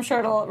 Yeah. So I'm sure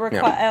it'll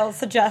Yeah. it'll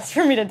suggest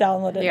for me to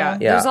download it. Yeah. now.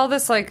 Yeah. There's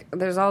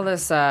all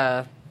this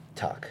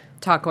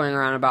talk going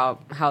around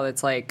about how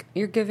it's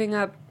you're giving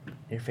up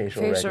Your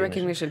facial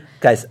recognition.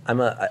 Guys,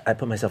 I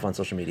put myself on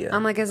social media.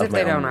 I'm like, as of if my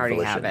they don't own already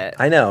volition. have it.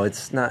 I know,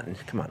 it's not.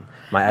 Come on.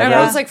 My And I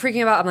eyebrows. was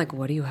freaking out. I'm like,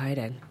 what are you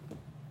hiding?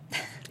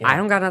 I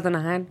don't got nothing to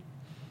hide.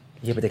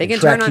 yeah, but they They can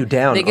can track turn you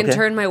down. They can okay?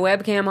 turn my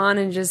webcam on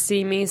and just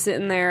see me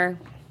sitting there.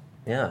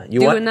 Yeah,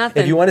 doing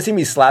nothing. If you want to see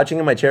me slouching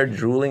in my chair,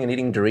 drooling and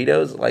eating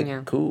Doritos,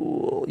 Yeah.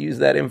 cool, use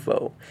that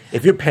info.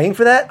 If you're paying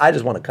for that, I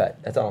just want to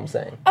cut. That's all I'm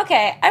saying.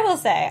 Okay, I will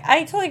say,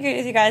 I totally agree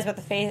with you guys about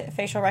the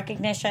facial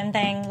recognition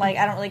thing.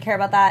 I don't really care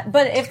about that.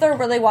 But if they're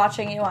really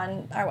watching you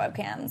on our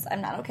webcams,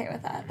 I'm not okay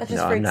with that. That just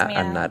No, freaks I'm not. me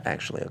out. I'm not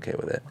actually okay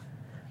with it.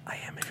 I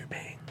am if you're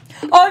paying.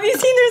 Oh, have you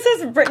seen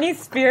there's this Britney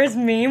Spears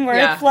meme where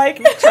it's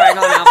trying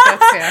on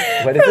outfits.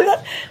 Yeah. What is it?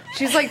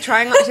 She's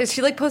trying on.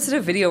 She posted a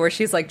video where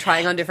she's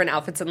trying on different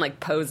outfits and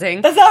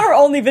posing. That's not her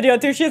only video,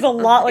 too. She has a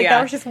lot that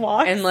where she just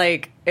walks.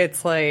 And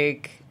it's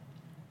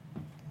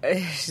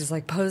she's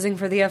posing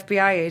for the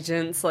FBI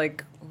agents,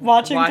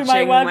 watching through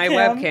my webcam,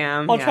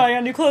 webcam. while Yeah. trying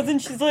on new clothes,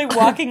 and she's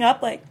walking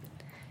up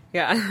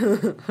Yeah.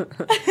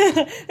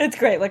 it's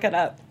great. Look it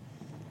up.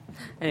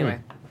 Anyway,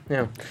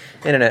 Yeah.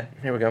 Internet.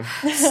 Here we go.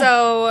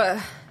 so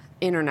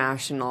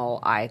international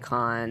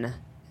icon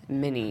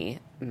Minnie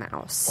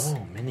Mouse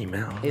Oh, Minnie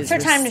Mouse. is her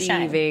time to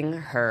shine. receiving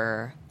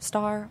her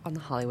star on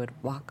the Hollywood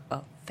Walk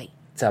of Fame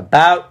It's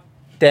about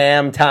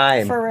damn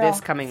time. For real.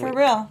 This coming For week.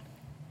 real.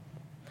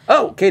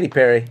 Oh, Katy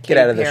Perry. Get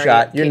out of the Perry-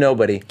 shot. You're Katy-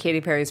 nobody.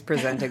 Katy Perry's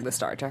presenting the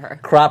star to her.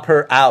 Crop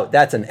her out.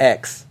 That's an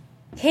X.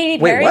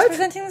 Katy Wait, Perry's what?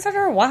 presenting this to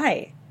her?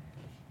 Why?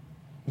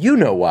 You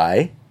know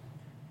why.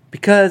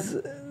 Because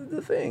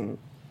the thing.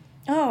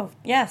 Oh,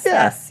 yes,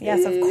 Yeah.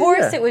 yes. Of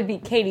course Yeah. it would be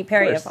Katy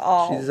Perry Of of course.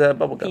 all She's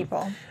bubblegum.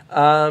 people.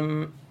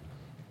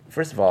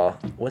 First of all,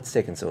 what's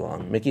taking so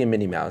long? Mickey and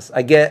Minnie Mouse.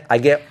 I get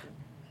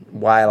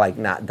why, like,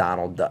 not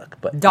Donald Duck,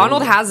 but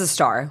Donald Minnie. has a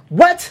star.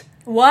 What?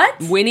 What?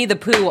 Winnie the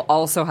Pooh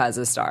also has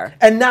a star.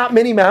 And not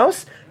Minnie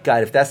Mouse?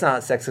 God, if that's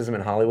not sexism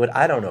in Hollywood,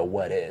 I don't know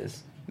what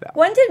is.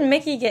 When did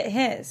Mickey get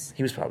his?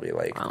 He was probably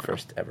like the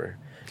first ever.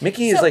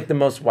 Mickey is like the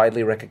most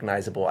widely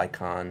recognizable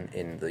icon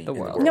in the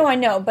world. No, I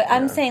know, but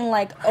I'm saying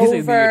like He's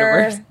in the over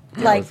universe.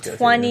 like let's go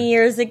 20 through.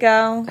 years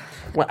ago.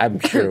 Well, I'm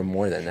sure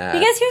more than that.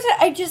 Because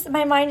here's what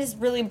my mind is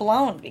really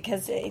blown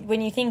because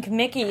when you think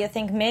Mickey, you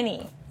think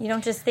Minnie. You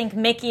don't just think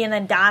Mickey and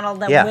then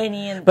Donald and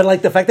Winnie and. But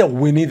like the fact that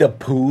Winnie the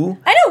Pooh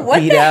I know, what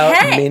beat the out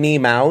heck? Minnie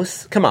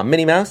Mouse. Come on,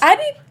 Minnie Mouse. I'd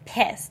be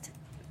pissed.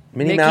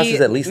 Minnie Mouse is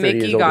at least 30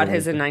 years Mickey older got than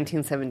his me. in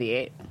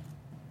 1978.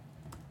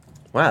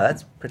 Wow,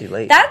 that's pretty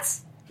late.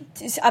 That's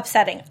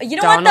upsetting. You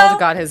know Donald what though?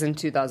 got his in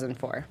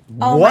 2004.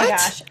 Oh What? my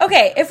gosh.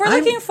 Okay, if we're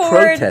I'm looking forward,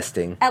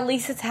 protesting. at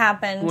least it's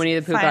happened. Winnie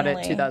the Pooh got it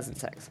finally.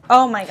 2006.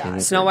 Oh my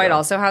gosh. Snow White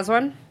also has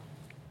one.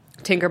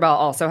 Tinkerbell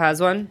also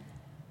has one.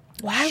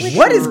 Why would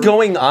What is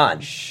going on?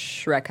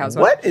 Shrek has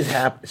one. What is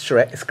happening?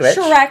 Scratch?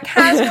 Shrek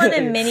has one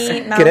and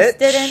Minnie Mouse Get it?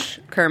 didn't?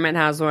 Kermit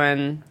has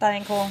one. That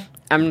ain't cool.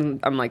 I'm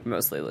like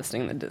mostly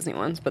listing the Disney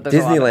ones, but there's a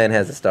lot of- Disneyland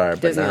has a star,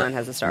 but Disneyland not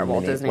has a star.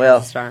 Walt Minnie. Disney Well,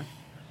 has a star.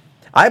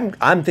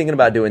 I'm thinking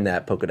about doing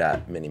that polka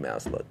dot Minnie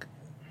Mouse look.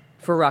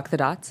 For Rock the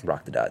Dots.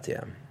 Rock the dots,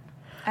 yeah.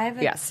 I have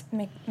a Yes.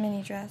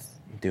 mini dress.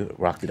 Do it.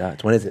 Rock the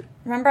dots. When is it?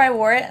 Remember I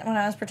wore it when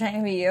I was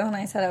pretending to be you and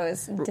I said I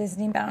was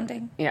Disney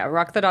bounding? Yeah,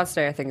 Rock the Dots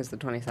Day I think is the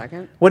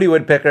 22nd. Woody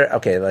Woodpecker.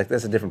 Okay, like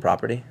that's a different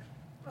property,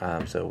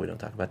 so we don't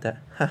talk about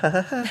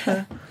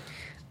that.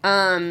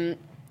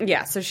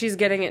 Yeah, so she's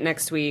getting it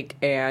next week,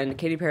 and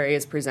Katy Perry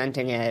is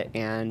presenting it,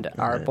 and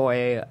our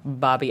boy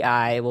Bobby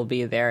I will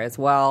be there as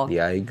well.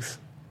 Yikes.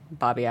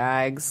 Bobby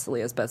Iggs,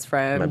 Leah's best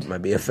friend, My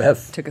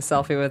BFF. took a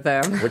selfie with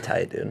him. We're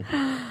tight, dude.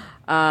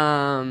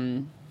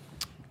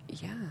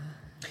 Yeah.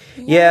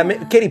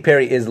 Yeah, Katy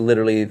Perry is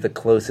literally the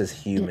closest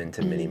human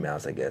to Minnie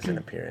Mouse, I guess, in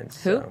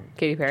appearance. Who? So.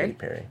 Katy Perry? Katy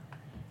Perry.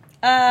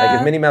 Like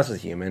if Minnie Mouse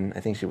was human, I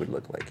think she would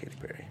look like Katy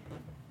Perry.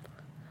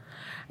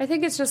 I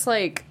think it's just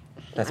like,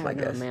 That's I my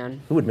don't know, guess.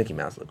 man. Who would Mickey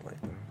Mouse look like?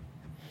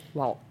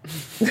 Well,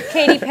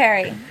 Katy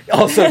Perry.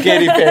 Also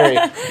Katy Perry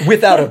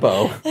without a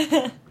bow.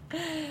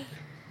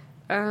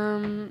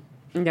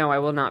 no, I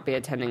will not be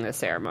attending the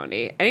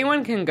ceremony.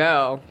 Anyone can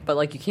go, but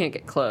like you can't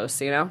get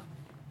close, you know?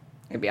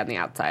 You'll be on the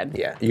outside.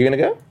 Yeah, you're gonna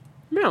go?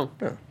 No.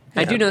 Oh,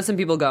 I yeah. do know some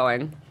people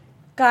going.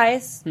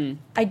 Guys,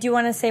 I do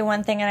want to say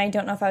one thing, and I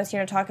don't know if I was here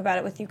to talk about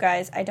it with you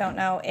guys. I don't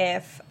know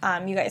if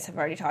you guys have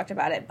already talked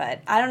about it, but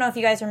I don't know if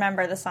you guys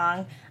remember the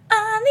song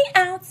On the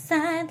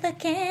Outside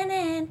Looking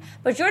In.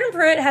 But Jordan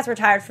Pruitt has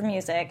retired from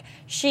music.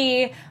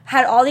 She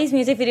had all these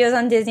music videos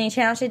on Disney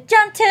Channel. She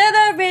jumped to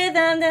the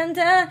rhythm, dun,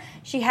 dun.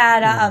 She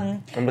had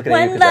I'm looking at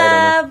One you 'cause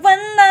I Love,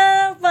 One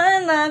Love,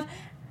 One Love.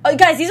 Oh,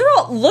 guys, these are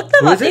all, look them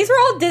Who up. is it? These are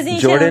all Disney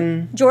Jordan?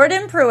 Channel.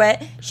 Jordan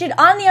Pruitt. She had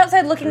On the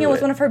Outside Looking In was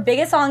Pruitt. one of her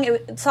biggest songs.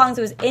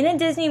 It was in a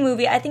Disney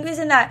movie. I think it was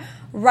in that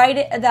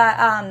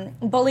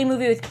Bully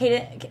movie with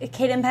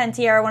Kaden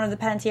Panettiere, one of the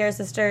Panettiere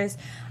sisters.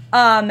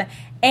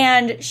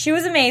 And she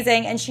was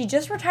amazing, and she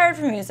just retired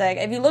from music.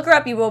 If you look her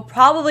up, you will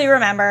probably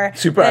remember.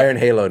 Super that- Iron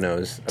Halo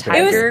knows.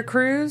 Tiger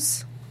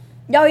Cruise.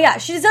 Oh yeah,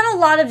 she's done a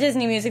lot of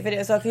Disney music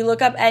videos. So if you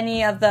look up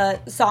any of the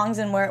songs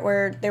and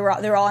where they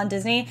were all on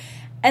Disney.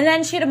 And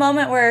then she had a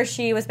moment where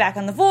she was back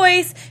on The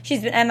Voice.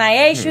 She's been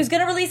MIA. She was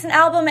going to release an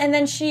album, and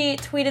then she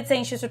tweeted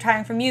saying she was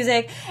retiring from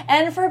music.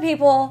 And for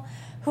people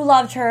who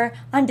loved her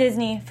on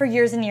Disney for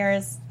years and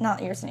years,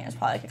 not years and years,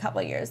 probably like a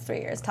couple of years, 3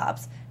 years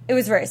tops, it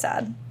was very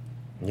sad.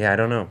 Yeah, I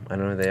don't know. I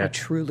don't know who they I are.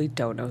 truly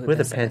don't know who We're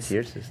the this is.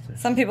 Panettiere sisters.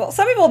 Some people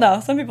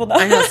know. Some people know.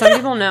 I know, some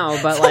people know,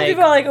 but Some like...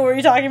 people are like, what are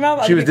you talking about?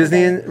 She Other was people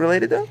Disney don't.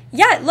 related though?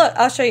 Yeah, look,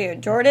 I'll show you.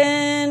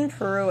 Jordan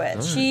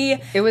Pruitt. She,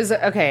 It was,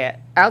 okay,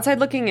 Outside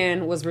Looking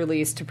In was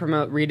released to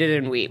promote Read It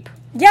and Weep.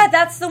 yeah,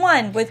 that's the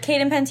one with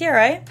Kaden Panettiere,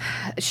 right?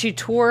 She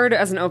toured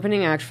as an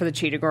opening act for the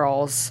Cheetah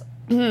Girls.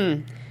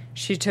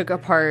 She took a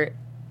part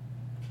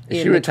Is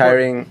in she the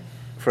retiring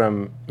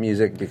from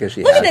music because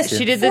she Look at has this. to?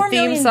 She did the 4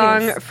 theme million song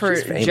views. for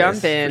She's famous, Jump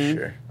for In.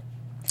 sure.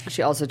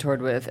 She also toured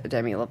with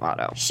Demi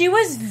Lovato. She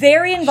was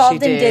very She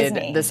involved in did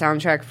Disney. the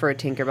soundtrack for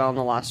Tinkerbell and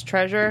the Lost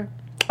Treasure.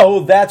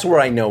 Oh, that's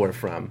where I know her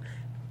from.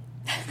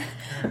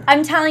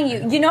 I'm telling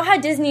you, you know how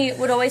Disney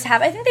would always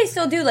have, I think they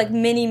still do, like,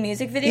 mini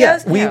music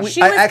videos? Yeah,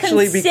 She I was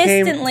actually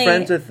became consistently-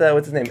 friends with,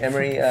 what's his name,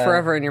 Emery?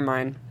 Forever in Your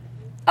Mind.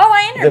 Oh,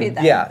 I interviewed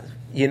them. Yeah.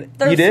 You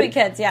They're did? sweet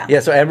kids, yeah.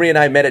 Yeah, so Emery and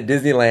I met at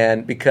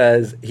Disneyland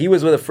because he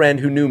was with a friend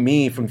who knew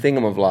me from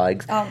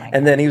Thingamavlogs. Oh, my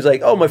And then he was like,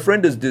 oh, my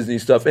friend does Disney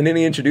stuff. And then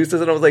he introduced us,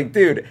 and I was like,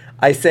 dude,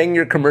 I sang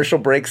your commercial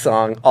break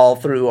song all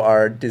through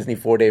our Disney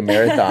 4-day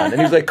marathon. And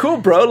he was like, cool,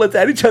 bro, let's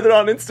add each other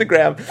on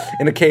Instagram.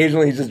 And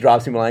occasionally he just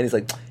drops me a line. He's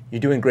like, you're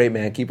doing great,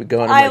 man. Keep it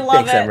going. I I'm like,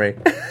 love thanks, it. Emery.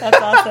 That's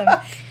awesome.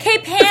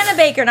 Kate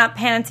Panabaker, not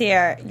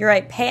Panettiere. You're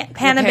right. Panabaker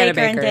and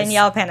Panabakers.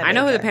 Danielle Panabaker. I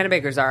know who the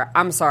Panabakers are.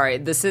 I'm sorry.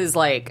 This is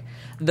like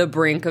the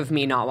brink of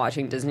me not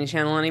watching Disney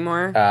Channel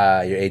anymore.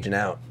 You're aging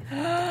out.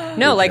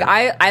 No, like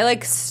I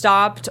like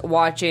stopped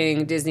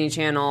watching Disney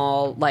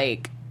Channel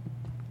like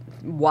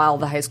while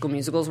the High School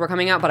Musicals were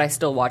coming out, but I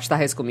still watched the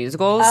High School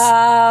Musicals.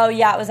 Oh,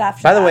 yeah, it was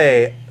after By the that.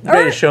 way, The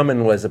Greatest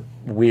Showman was a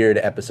weird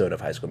episode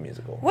of High School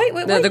Musical. Wait.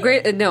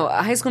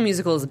 High School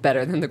Musical is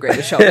better than The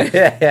Greatest Showman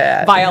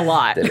Yeah. by a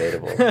lot.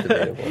 Debatable.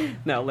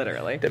 No,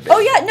 literally. Oh,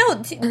 yeah, no.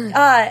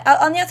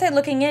 On the Outside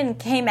Looking In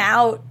came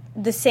out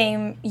the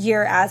same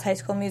year as High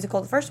School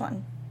Musical, the first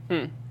one.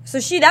 So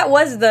that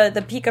was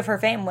the peak of her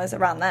fame was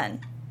around then.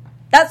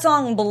 That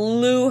song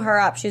blew her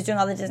up. She was doing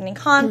all the Disney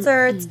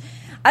concerts.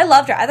 I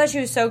loved her. I thought she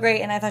was so great,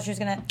 and I thought she was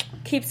going to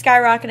keep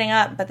skyrocketing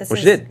up. But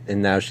She did,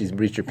 and now she's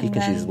reached her peak, and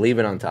then- she's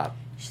leaving on top.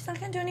 she's not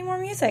going to do any more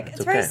music.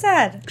 It's Okay. very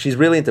sad. She's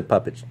really into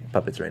puppets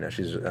right now.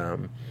 She's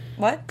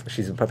What?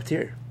 she's a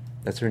puppeteer.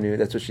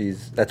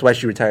 That's why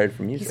she retired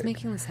from music. He's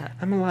making this up.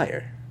 I'm a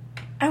liar.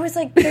 I was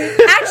like,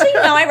 actually,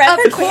 no, I read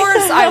Of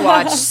course, I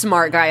watched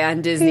Smart Guy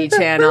on Disney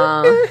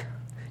Channel.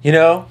 You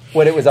know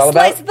what it was all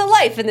Slice about? of the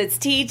life, and it's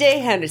T.J.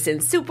 Henderson,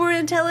 super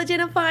intelligent,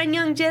 a fine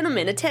young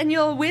gentleman, a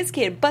 10-year-old whiz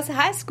kid, bus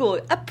high school,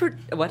 a courageous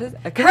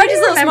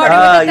little remember?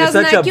 smarty with You're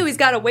 1,000 such a- IQ. He's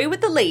got away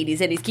with the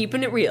ladies, and he's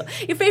keeping it real.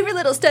 Your favorite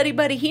little study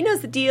buddy, he knows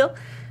the deal.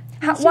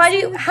 How do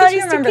you He's just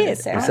a remember kid.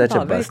 this, Sarah? You're such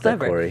a Oh, very buster,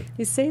 clever. Corey.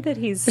 You say that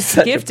he's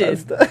such a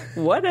gifted. buster.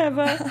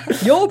 Whatever.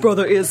 Your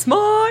brother is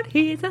smart.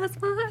 He's a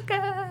smart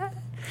guy.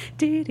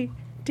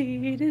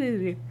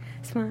 Dee-dee-dee-dee-dee-dee.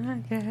 Smart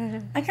guy.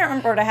 I can't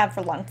remember what I had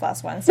for lunch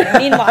last Wednesday.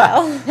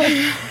 Meanwhile,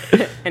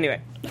 Anyway.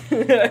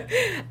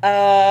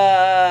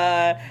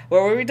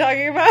 What were we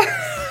talking about?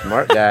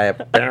 Smart guy,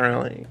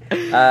 apparently.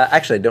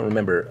 Actually, I don't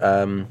remember.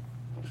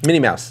 Minnie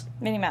Mouse.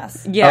 Minnie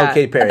Mouse. Yeah. Oh,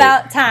 Katy Perry.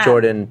 About time.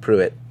 Jordan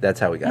Pruitt. That's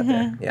how we got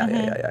there.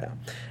 Yeah.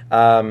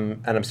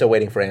 And I'm still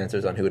waiting for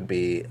answers on who would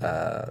be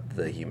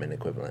the human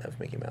equivalent of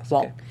Mickey Mouse.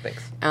 Well, Okay,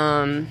 thanks.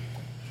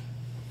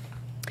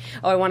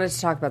 I wanted to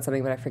talk about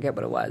something, but I forget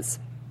what it was.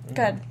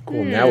 Good.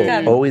 Cool. Now we'll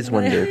Good. always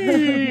wonder.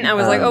 I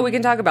was like, we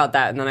can talk about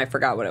that, and then I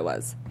forgot what it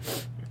was.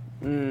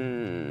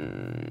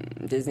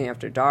 Disney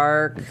After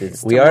Dark.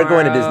 We are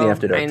going to tomorrow. Disney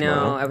After Dark I know.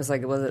 tomorrow. I was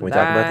like, was it Can we that?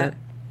 talk about that?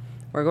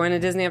 We're going to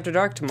Disney After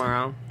Dark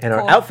tomorrow. And our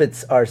Cool.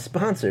 outfits are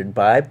sponsored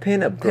by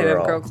Pinup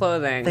Girl. Pinup Girl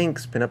Clothing.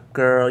 Thanks, Pinup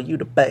Girl. You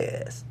the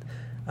best.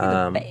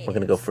 best. We're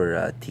gonna go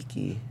for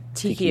tiki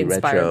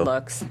Tiki-inspired retro.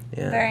 looks.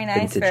 Yeah, Very nice.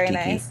 vintage Very tiki.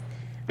 nice.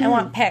 I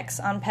want pics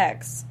on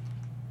pics.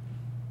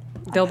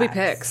 There'll be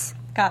Packs. pics.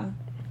 Come.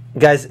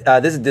 Guys,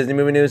 this is Disney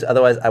movie news.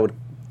 Otherwise, I would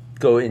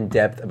go in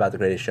depth about The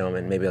Greatest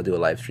Showman. Maybe I'll do a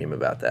live stream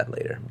about that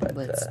later, but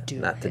Let's do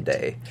not it.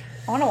 today.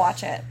 I want to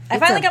watch it. I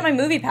finally got my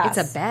movie pass.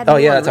 It's a bad Oh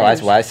yeah, Moulin that's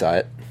Rouge. why I saw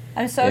it.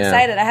 I'm so Yeah.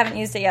 excited. I haven't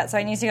used it yet, so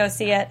I need to go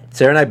see it.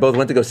 Sarah and I both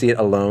went to go see it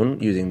alone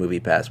using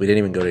MoviePass. We didn't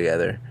even go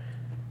together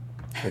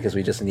because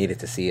we just needed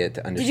to see it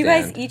to Did understand. you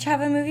guys each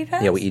have a movie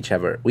pass? Yeah, we each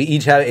have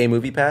a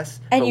movie pass,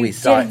 And but you we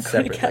saw it didn't go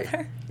separately.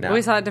 together? No,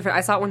 We saw it different.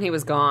 I saw it when he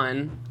was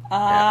gone.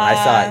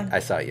 yeah, I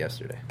saw it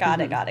yesterday. Got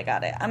it.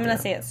 I'm going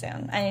to see it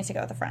soon. I need to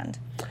go with a friend.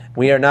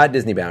 We are not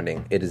Disney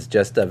bounding. It is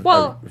just a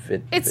Well,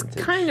 it's vintage.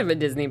 kind of a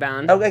Disney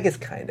bound. Oh, I guess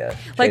kind of.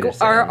 Like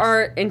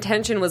our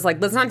intention was like,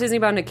 let's not Disney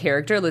bound a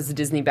character, let's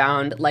Disney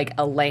bound like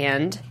a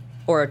land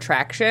or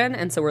attraction,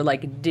 and so we're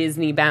like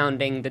Disney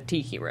bounding the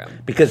Tiki Room.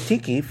 because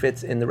Tiki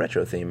fits in the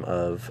retro theme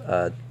of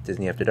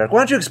Disney After Dark. Why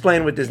don't you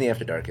explain what Disney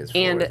After Dark is? For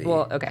And the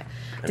well, okay,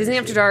 Disney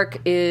After Dark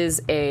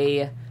is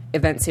a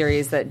event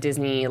series that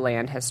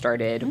Disneyland has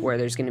started, where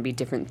there's going to be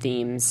different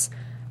themes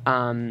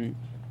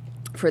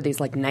for these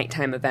like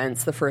nighttime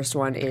events. The first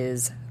one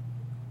is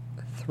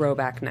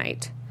Throwback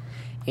Night.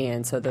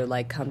 And so they're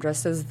like, come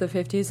dressed as the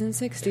 50s and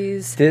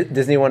 60s.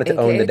 Disney wanted to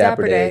own AKA the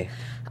Dapper Day. Day.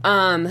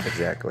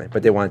 Exactly,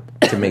 but they want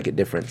to make it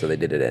different, so they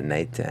did it at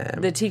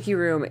nighttime. The Tiki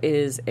Room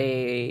is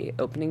a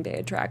opening day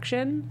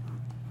attraction,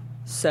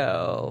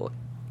 so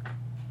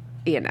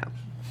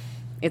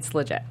it's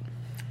legit.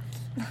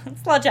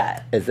 It's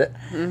legit. Is it?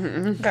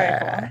 Very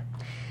cool.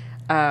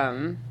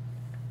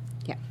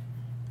 Yeah.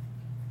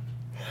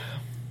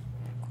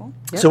 Cool.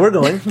 So we're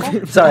going.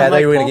 Sorry, I thought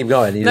you were going to keep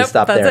going. You Nope, just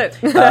stopped that's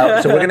there.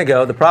 it. So we're going to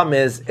go. The problem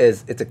is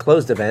it's a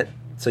closed event,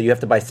 so you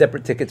have to buy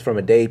separate tickets from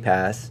a day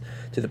pass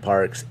to the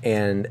parks,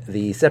 and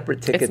the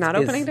separate tickets. It's not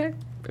is- opening day.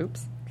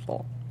 Oops.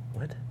 Full.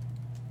 What?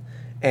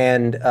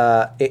 And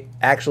it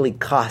actually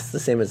costs the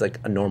same as like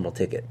a normal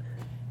ticket.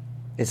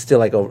 It's still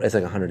like it's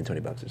like $120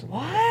 or something.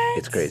 What?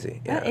 It's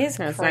crazy. Yeah. That is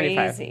No, it's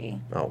 95. crazy.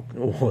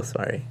 Oh,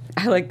 sorry.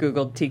 I like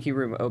Googled Tiki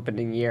Room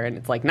opening year, and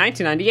it's like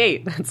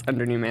 1998. That's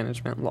under new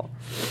management. Lol.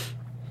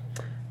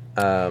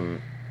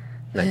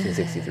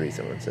 1963.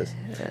 Someone says.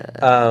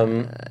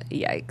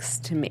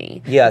 Yikes to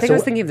me. Yeah, I think so I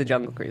was thinking of the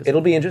Jungle Cruise.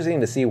 It'll be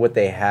interesting to see what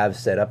they have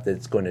set up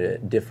that's going to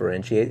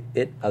differentiate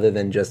it, other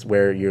than just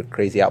wear your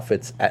crazy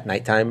outfits at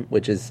nighttime,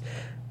 which is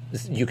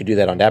you could do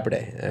that on Dapper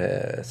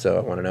Day. So I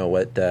want to know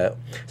what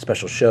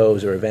special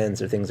shows or events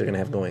or things they're going to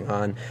have going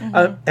on,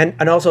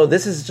 and also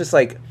this is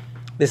like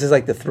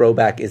the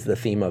throwback is the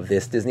theme of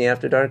this Disney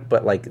After Dark,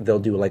 but like they'll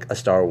do like a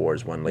Star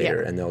Wars one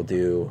later, Yeah. and they'll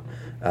do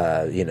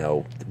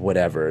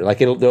whatever. Like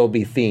they'll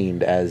be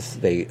themed as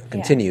they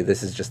continue.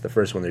 This is just the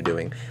first one they're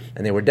doing,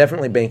 and they were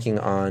definitely banking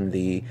on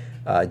the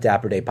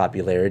Dapper Day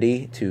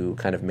popularity to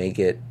kind of make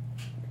it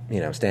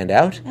stand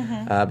out.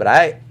 But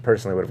I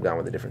personally would have gone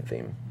with a different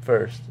theme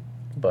first.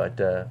 But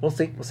we'll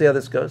see. We'll see how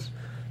this goes.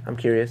 I'm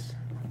curious.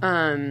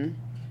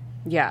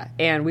 Yeah,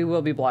 and we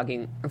will be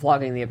vlogging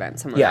the event.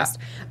 Someone asked.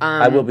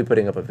 I will be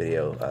putting up a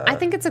video. I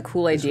think it's a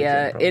cool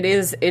idea. It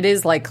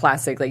is like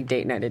classic, like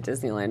date night at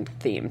Disneyland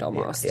themed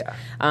almost. Yeah.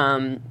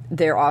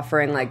 They're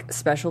offering like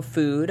special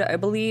food, I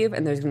believe,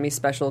 and there's going to be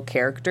special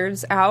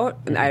characters out,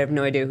 and I have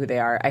no idea who they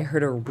are. I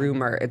heard a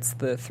rumor it's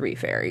the Three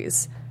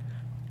Fairies.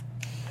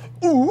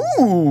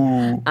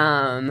 Ooh.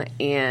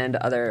 And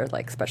other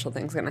like special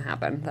things going to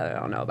happen that I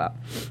don't know about.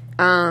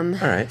 All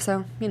right.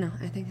 So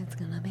I think it's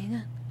going to be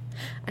good.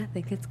 I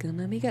think it's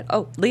gonna be good.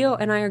 Oh, Leo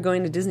and I are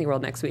going to Disney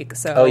World next week,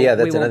 so we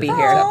won't be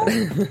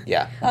here.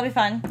 Yeah, that'll be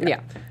fun. Yeah,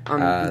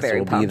 I'm very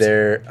so we'll pumped. be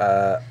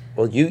there.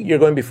 Well, you're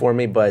going before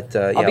me, but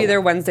I'll be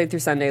there Wednesday through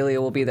Sunday.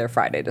 Leo will be there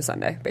Friday to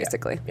Sunday,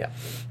 basically. Yeah.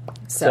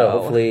 So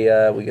hopefully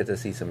we get to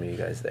see some of you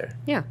guys there.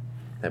 Yeah,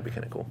 that'd be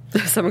kind of cool.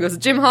 Someone goes,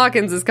 Jim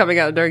Hawkins is coming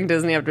out during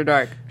Disney After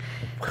Dark.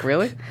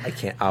 Really? I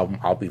can't.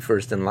 I'll be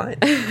first in line.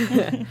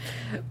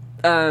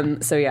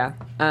 So yeah.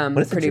 What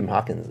is Jim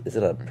Hawkins? Is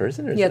it a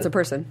person? Or it's a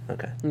person.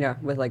 Okay. Yeah,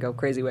 with like a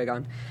crazy wig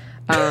on.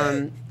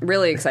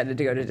 Really excited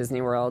to go to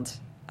Disney World.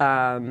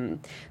 You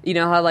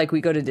know how like we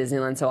go to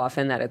Disneyland so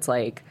often that it's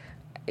like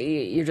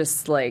you're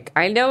just like,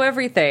 I know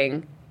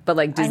everything, but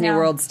like Disney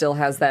World still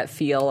has that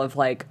feel of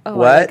like,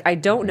 I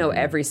don't know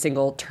every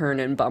single turn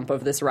and bump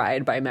of this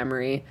ride by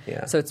memory.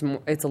 Yeah. So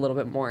it's a little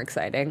bit more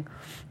exciting.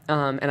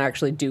 And I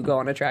actually do go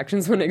on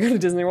attractions when I go to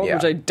Disney World,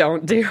 which I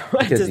don't do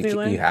at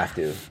Disneyland. You have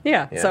to.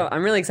 Yeah, so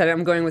I'm really excited.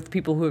 I'm going with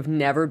people who have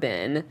never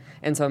been,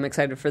 and so I'm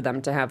excited for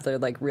them to have their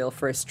like real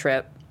first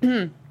trip.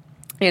 And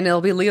it'll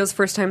be Leo's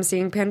first time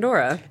seeing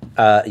Pandora.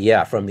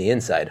 Yeah, from the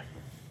inside.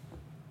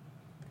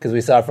 Because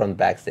we saw it from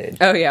backstage.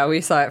 Oh yeah, we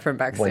saw it from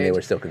backstage. When they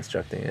were still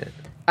constructing it.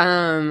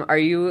 Are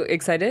you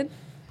excited?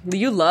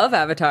 You love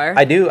Avatar.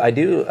 I do.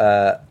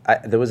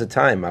 There was a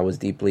time I was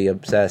deeply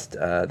obsessed.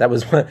 That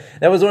was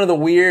one of the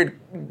weird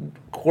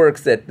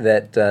quirks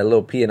that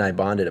Lil P and I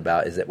bonded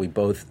about, is that we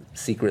both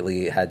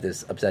secretly had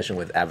this obsession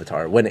with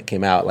Avatar when it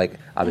came out. Like,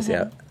 obviously,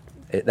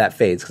 that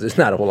fades because there's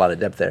not a whole lot of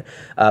depth there.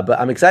 But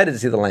I'm excited to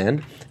see the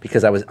land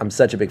because I'm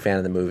such a big fan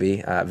of the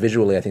movie.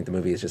 Visually, I think the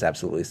movie is just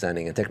absolutely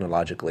stunning, and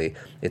technologically,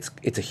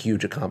 it's a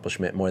huge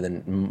accomplishment, more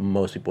than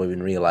most people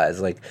even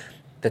realize. Like,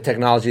 the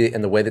technology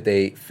and the way that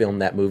they filmed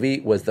that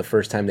movie was the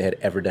first time they had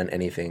ever done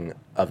anything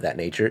of that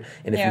nature.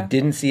 And if you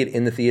didn't see it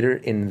in the theater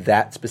in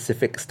that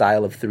specific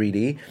style of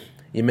 3D,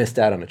 you missed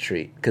out on a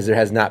treat, because there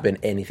has not been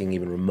anything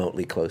even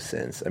remotely close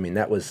since. I mean,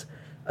 it was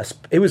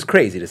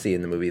crazy to see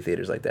in the movie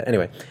theaters like that.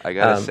 Anyway, I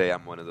gotta say,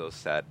 I'm one of those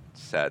sad.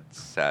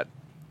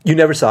 You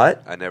never saw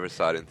it? I never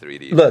saw it in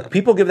 3D. Look,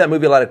 people give that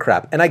movie a lot of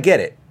crap, and I get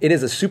it. It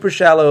is a super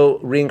shallow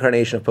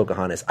reincarnation of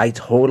Pocahontas. I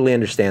totally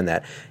understand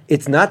that.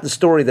 It's not the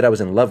story that I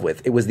was in love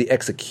with. It was the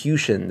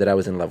execution that I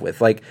was in love with.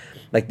 Like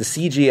the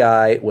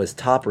CGI was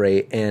top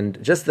rate,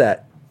 and just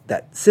that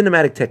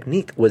cinematic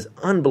technique was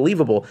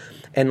unbelievable.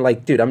 And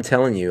like, dude, I'm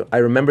telling you, I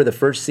remember the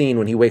first scene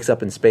when he wakes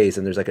up in space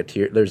and there's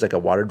like a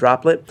water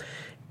droplet.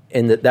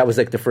 And that was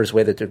like the first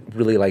way that they're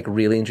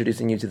really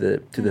introducing you to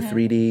the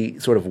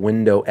 3D sort of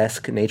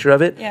window-esque nature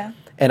of it. Yeah.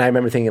 And I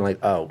remember thinking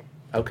like, oh,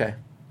 okay,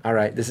 all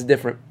right, this is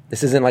different.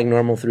 This isn't like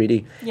normal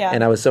 3D. Yeah.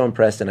 And I was so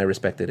impressed, and I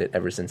respected it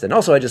ever since then.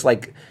 Also,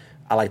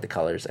 I like the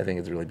colors. I think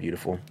it's really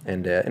beautiful,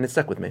 and it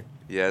stuck with me.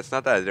 Yeah, it's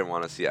not that I didn't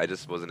want to see it. I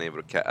just wasn't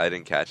able to. I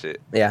didn't catch it.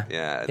 Yeah.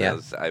 Yeah.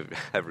 And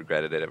I've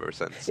regretted it ever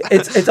since.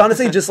 It's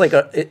honestly just like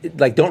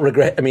don't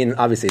regret. I mean,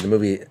 obviously the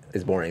movie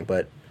is boring,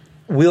 but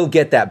we'll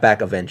get that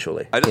back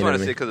eventually. I just want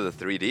to see it because of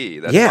the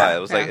 3D. That's why it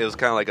was it was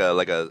kind of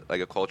like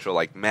a cultural,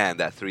 like, man,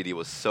 that 3D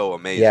was so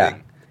amazing. Yeah.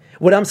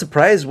 What I'm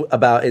surprised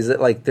about is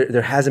that like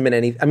there hasn't been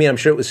any. I mean, I'm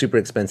sure it was super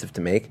expensive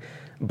to make,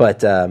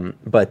 but I'm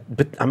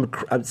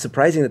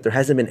surprising that there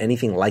hasn't been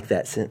anything like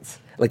that since,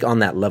 like on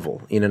that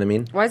level. You know what I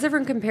mean? Why is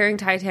everyone comparing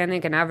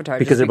Titanic and Avatar?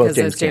 Because they're both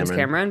it's James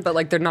Cameron, but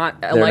like they're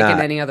not in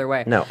any other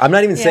way. No, I'm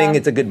not even saying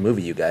it's a good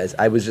movie, you guys.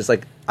 I was just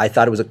like, I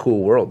thought it was a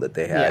cool world that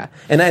they had,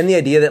 and the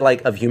idea that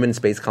like of human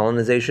space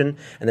colonization,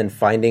 and then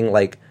finding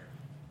like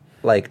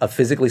a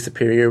physically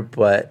superior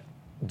but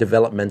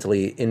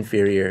developmentally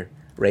inferior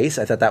race.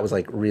 I thought that was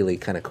like really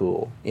kind of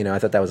cool. You know, I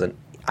thought that was a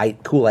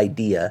cool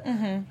idea.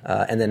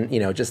 And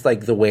then just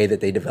like the way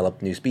that they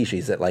developed new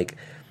species, that like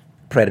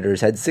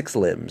predators had 6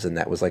 limbs, and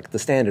that was like the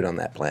standard on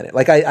that planet.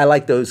 Like I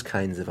like those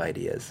kinds of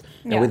ideas.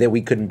 And that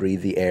we couldn't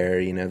breathe the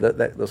air.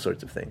 Those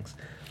sorts of things.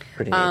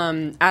 Pretty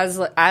neat.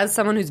 As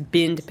someone who's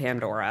been to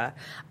Pandora,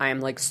 I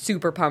am like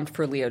super pumped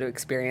for Leo to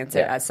experience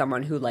it. As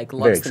someone who like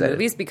loves the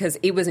movies, because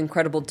it was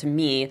incredible to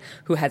me,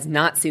 who has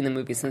not seen the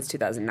movie since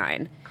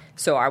 2009.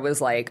 So I was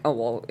like, oh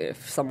well,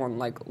 if someone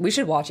like, we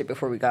should watch it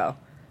before we go.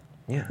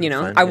 Yeah,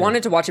 fun, I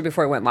wanted to watch it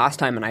before I went last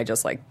time, and I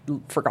just like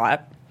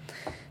forgot.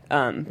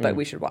 But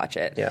we should watch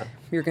it. Yeah,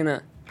 you're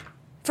gonna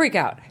freak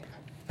out.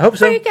 I hope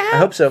so. Freak out. I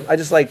hope so. I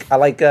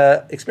like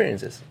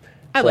experiences.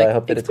 I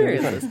hope that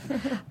experiences. It's going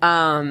to be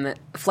fun.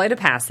 Flight of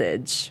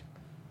Passage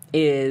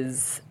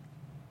is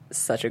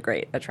such a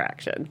great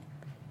attraction.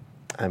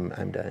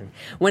 I'm done.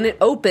 When it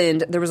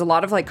opened, there was a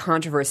lot of like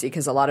controversy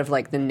because a lot of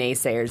like the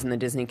naysayers in the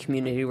Disney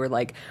community were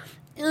like,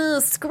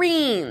 ugh,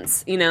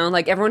 screens, you know,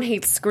 like everyone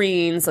hates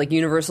screens. Like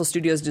Universal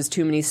Studios does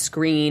too many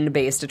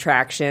screen-based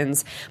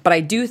attractions. But I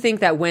do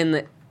think that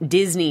when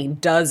Disney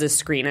does a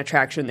screen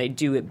attraction, they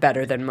do it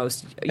better than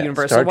most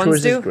Universal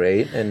ones do. Star Tours is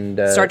great,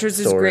 and Star Tours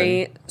is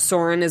great.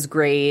 Soarin' is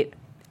great.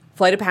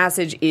 Flight of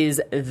Passage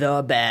is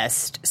the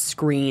best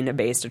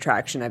screen-based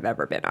attraction I've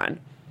ever been on.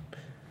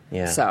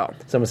 Yeah. So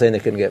someone's saying they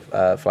couldn't get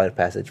Flight of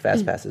Passage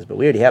fast passes, but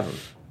we already have them.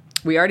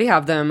 We already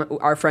have them.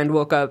 Our friend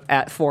woke up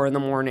at 4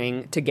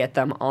 a.m. to get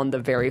them on the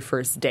very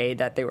first day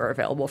that they were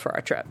available for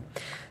our trip.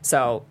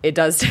 So it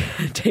does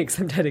take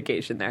some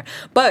dedication there.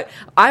 But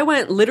I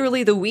went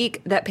literally the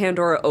week that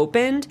Pandora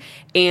opened,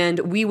 and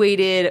we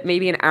waited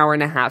maybe an hour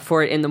and a half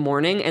for it in the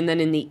morning. And then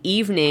in the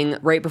evening,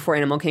 right before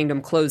Animal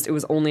Kingdom closed, it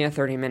was only a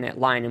 30-minute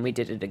line, and we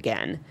did it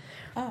again.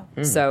 Oh.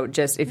 So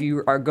just if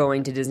you are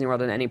going to Disney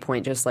World at any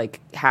point, just like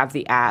have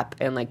the app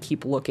and like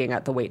keep looking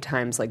at the wait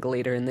times like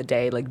later in the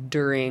day, like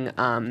during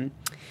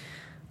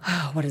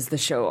what is the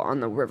show on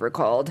the river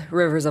called?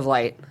 Rivers of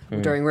Light.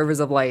 During Rivers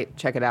of Light,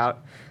 check it out.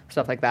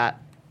 Stuff like that.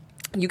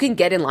 You can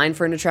get in line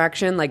for an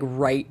attraction like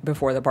right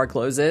before the park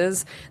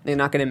closes. They're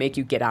not going to make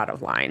you get out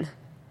of line,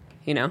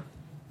 you know?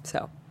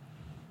 So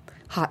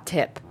hot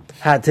tip.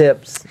 Hot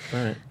tips.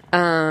 All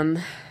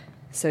right.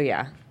 So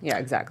yeah,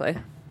 exactly.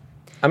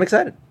 I'm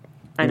excited.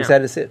 I'm know.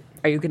 excited to see it.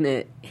 Are you going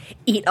to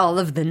eat all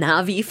of the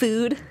Na'vi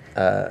food?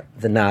 The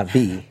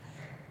Na'vi.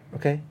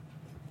 Okay?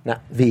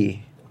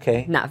 Na'vi.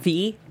 Okay?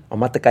 Na'vi?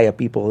 Omatakaya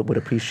people would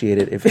appreciate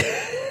it if...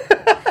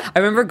 I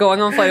remember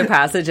going on Flight of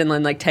Passage and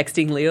then like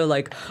texting Leo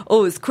like,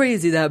 "Oh, it's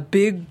crazy that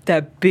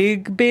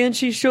big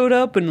banshee showed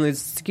up and it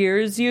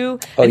scares you."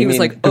 Oh, and he you was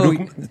mean like, "Oh,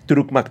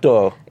 Turuk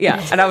Makto."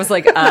 yeah." And I was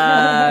like,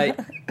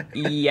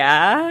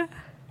 yeah."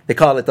 They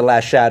call it the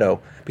last shadow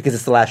because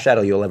it's the last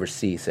shadow you'll ever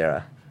see,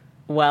 Sarah.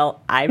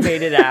 Well, I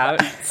made it out,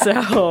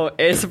 so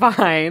it's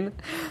fine.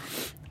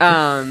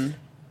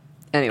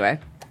 Anyway.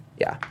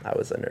 Yeah, I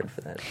was a nerd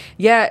for that.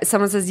 Yeah,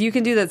 someone says, "You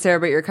can do that, Sarah,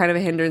 but you're kind of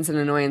a hindrance and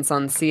annoyance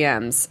on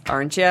CMs,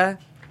 aren't you?"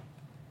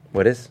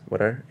 What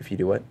are? If you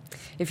do what?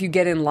 If you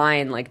get in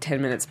line like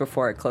 10 minutes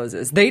before it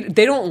closes. They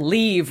don't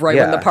leave right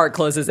when the park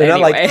closes They're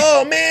anyway. not like,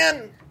 "Oh,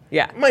 man,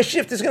 yeah, my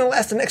shift is going to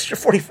last an extra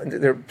 45."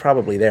 They're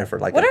probably there for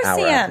like what an are hour.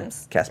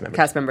 CMs? Cast members.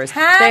 Cast members.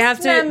 Cast They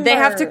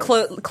have to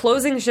members.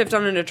 closing shift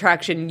on an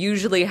attraction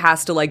usually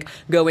has to like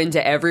go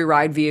into every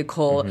ride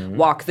vehicle,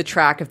 walk the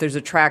track if there's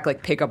a track,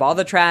 like pick up all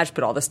the trash,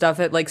 put all the stuff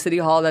at like City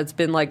Hall that's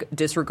been like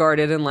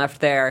disregarded and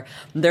left there.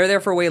 They're there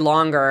for way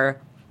longer.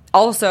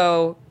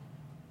 Also,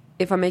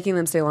 if I'm making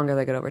them stay longer,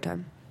 they get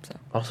overtime. So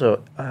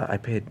Also, I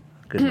paid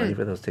good money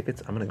for those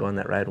tickets. I'm going to go on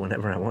that ride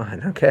whenever I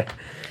want. Okay.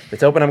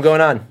 It's open. I'm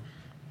going on.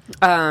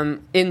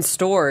 in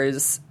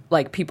stores,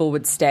 like people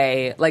would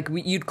stay, like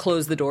you'd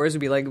close the doors and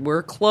be like,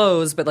 "We're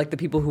closed," but like the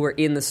people who were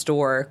in the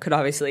store could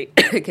obviously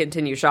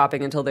continue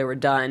shopping until they were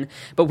done.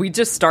 But we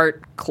just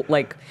start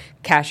like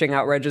cashing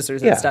out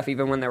registers and Yeah. stuff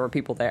even when there were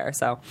people there.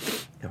 So,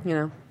 you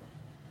know,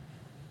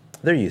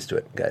 They're used to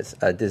it, guys.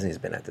 Disney's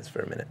been at this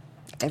for a minute.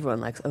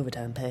 everyone likes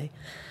overtime pay.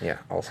 Yeah,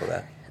 also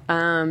that.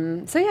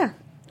 So yeah.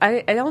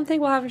 I don't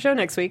think we'll have a show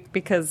next week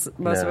because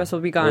most of No, us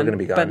will be we're gone. gonna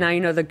be gone. But now you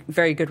know the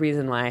very good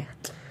reason why.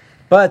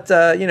 But,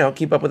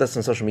 keep up with us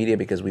on social media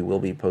because we will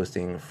be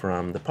posting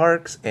from the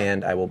parks,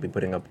 and I will be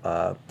putting up,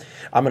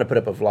 I'm going to put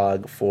up a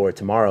vlog for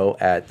tomorrow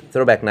at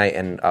Throwback Night,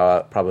 and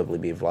I'll probably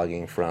be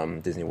vlogging from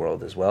Disney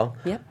World as well.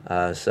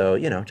 Yep. So,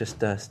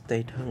 just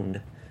stay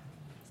tuned.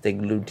 Stay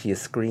glued to your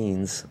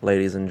screens,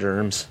 ladies and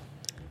germs.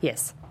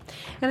 Yes.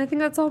 And I think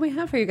that's all we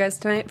have for you guys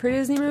tonight for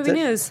Disney Movie That's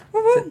it. News.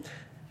 That's it.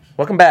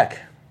 Welcome back.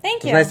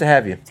 Thank It's you. nice to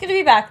have you. It's good to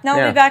be back. Now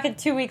Yeah. I'll be back in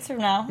 2 weeks from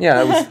now.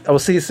 Yeah, I will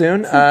see you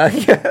soon.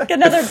 Get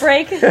another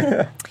break.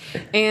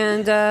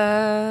 And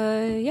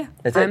yeah,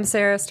 That's I'm it.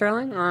 Sarah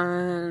Sterling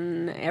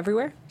on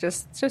everywhere.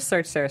 Just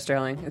search Sarah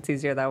Sterling. It's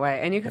easier that way.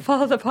 And you can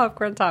follow the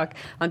Popcorn Talk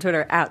on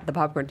Twitter at the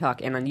Popcorn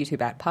Talk and on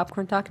YouTube at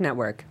Popcorn Talk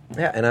Network.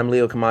 Yeah, and I'm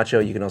Leo Camacho.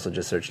 You can also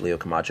just search Leo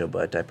Camacho,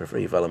 but I prefer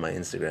you follow my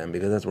Instagram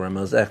because that's where I'm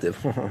most active.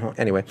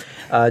 Anyway,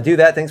 do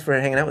that. Thanks for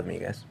hanging out with me,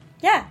 you guys.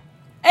 Yeah.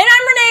 And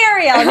I'm Renee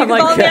Ariel. You can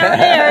like, follow me at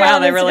Renee Ariel wow,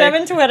 on they Instagram really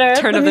and Twitter.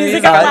 turned up the the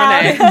music music out on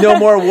loud. Renee. No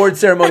more award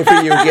ceremony for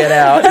you. Get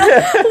out.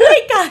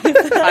 Wait,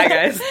 guys. Bye,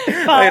 guys.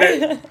 Bye.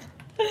 Later.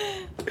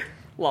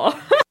 Lol.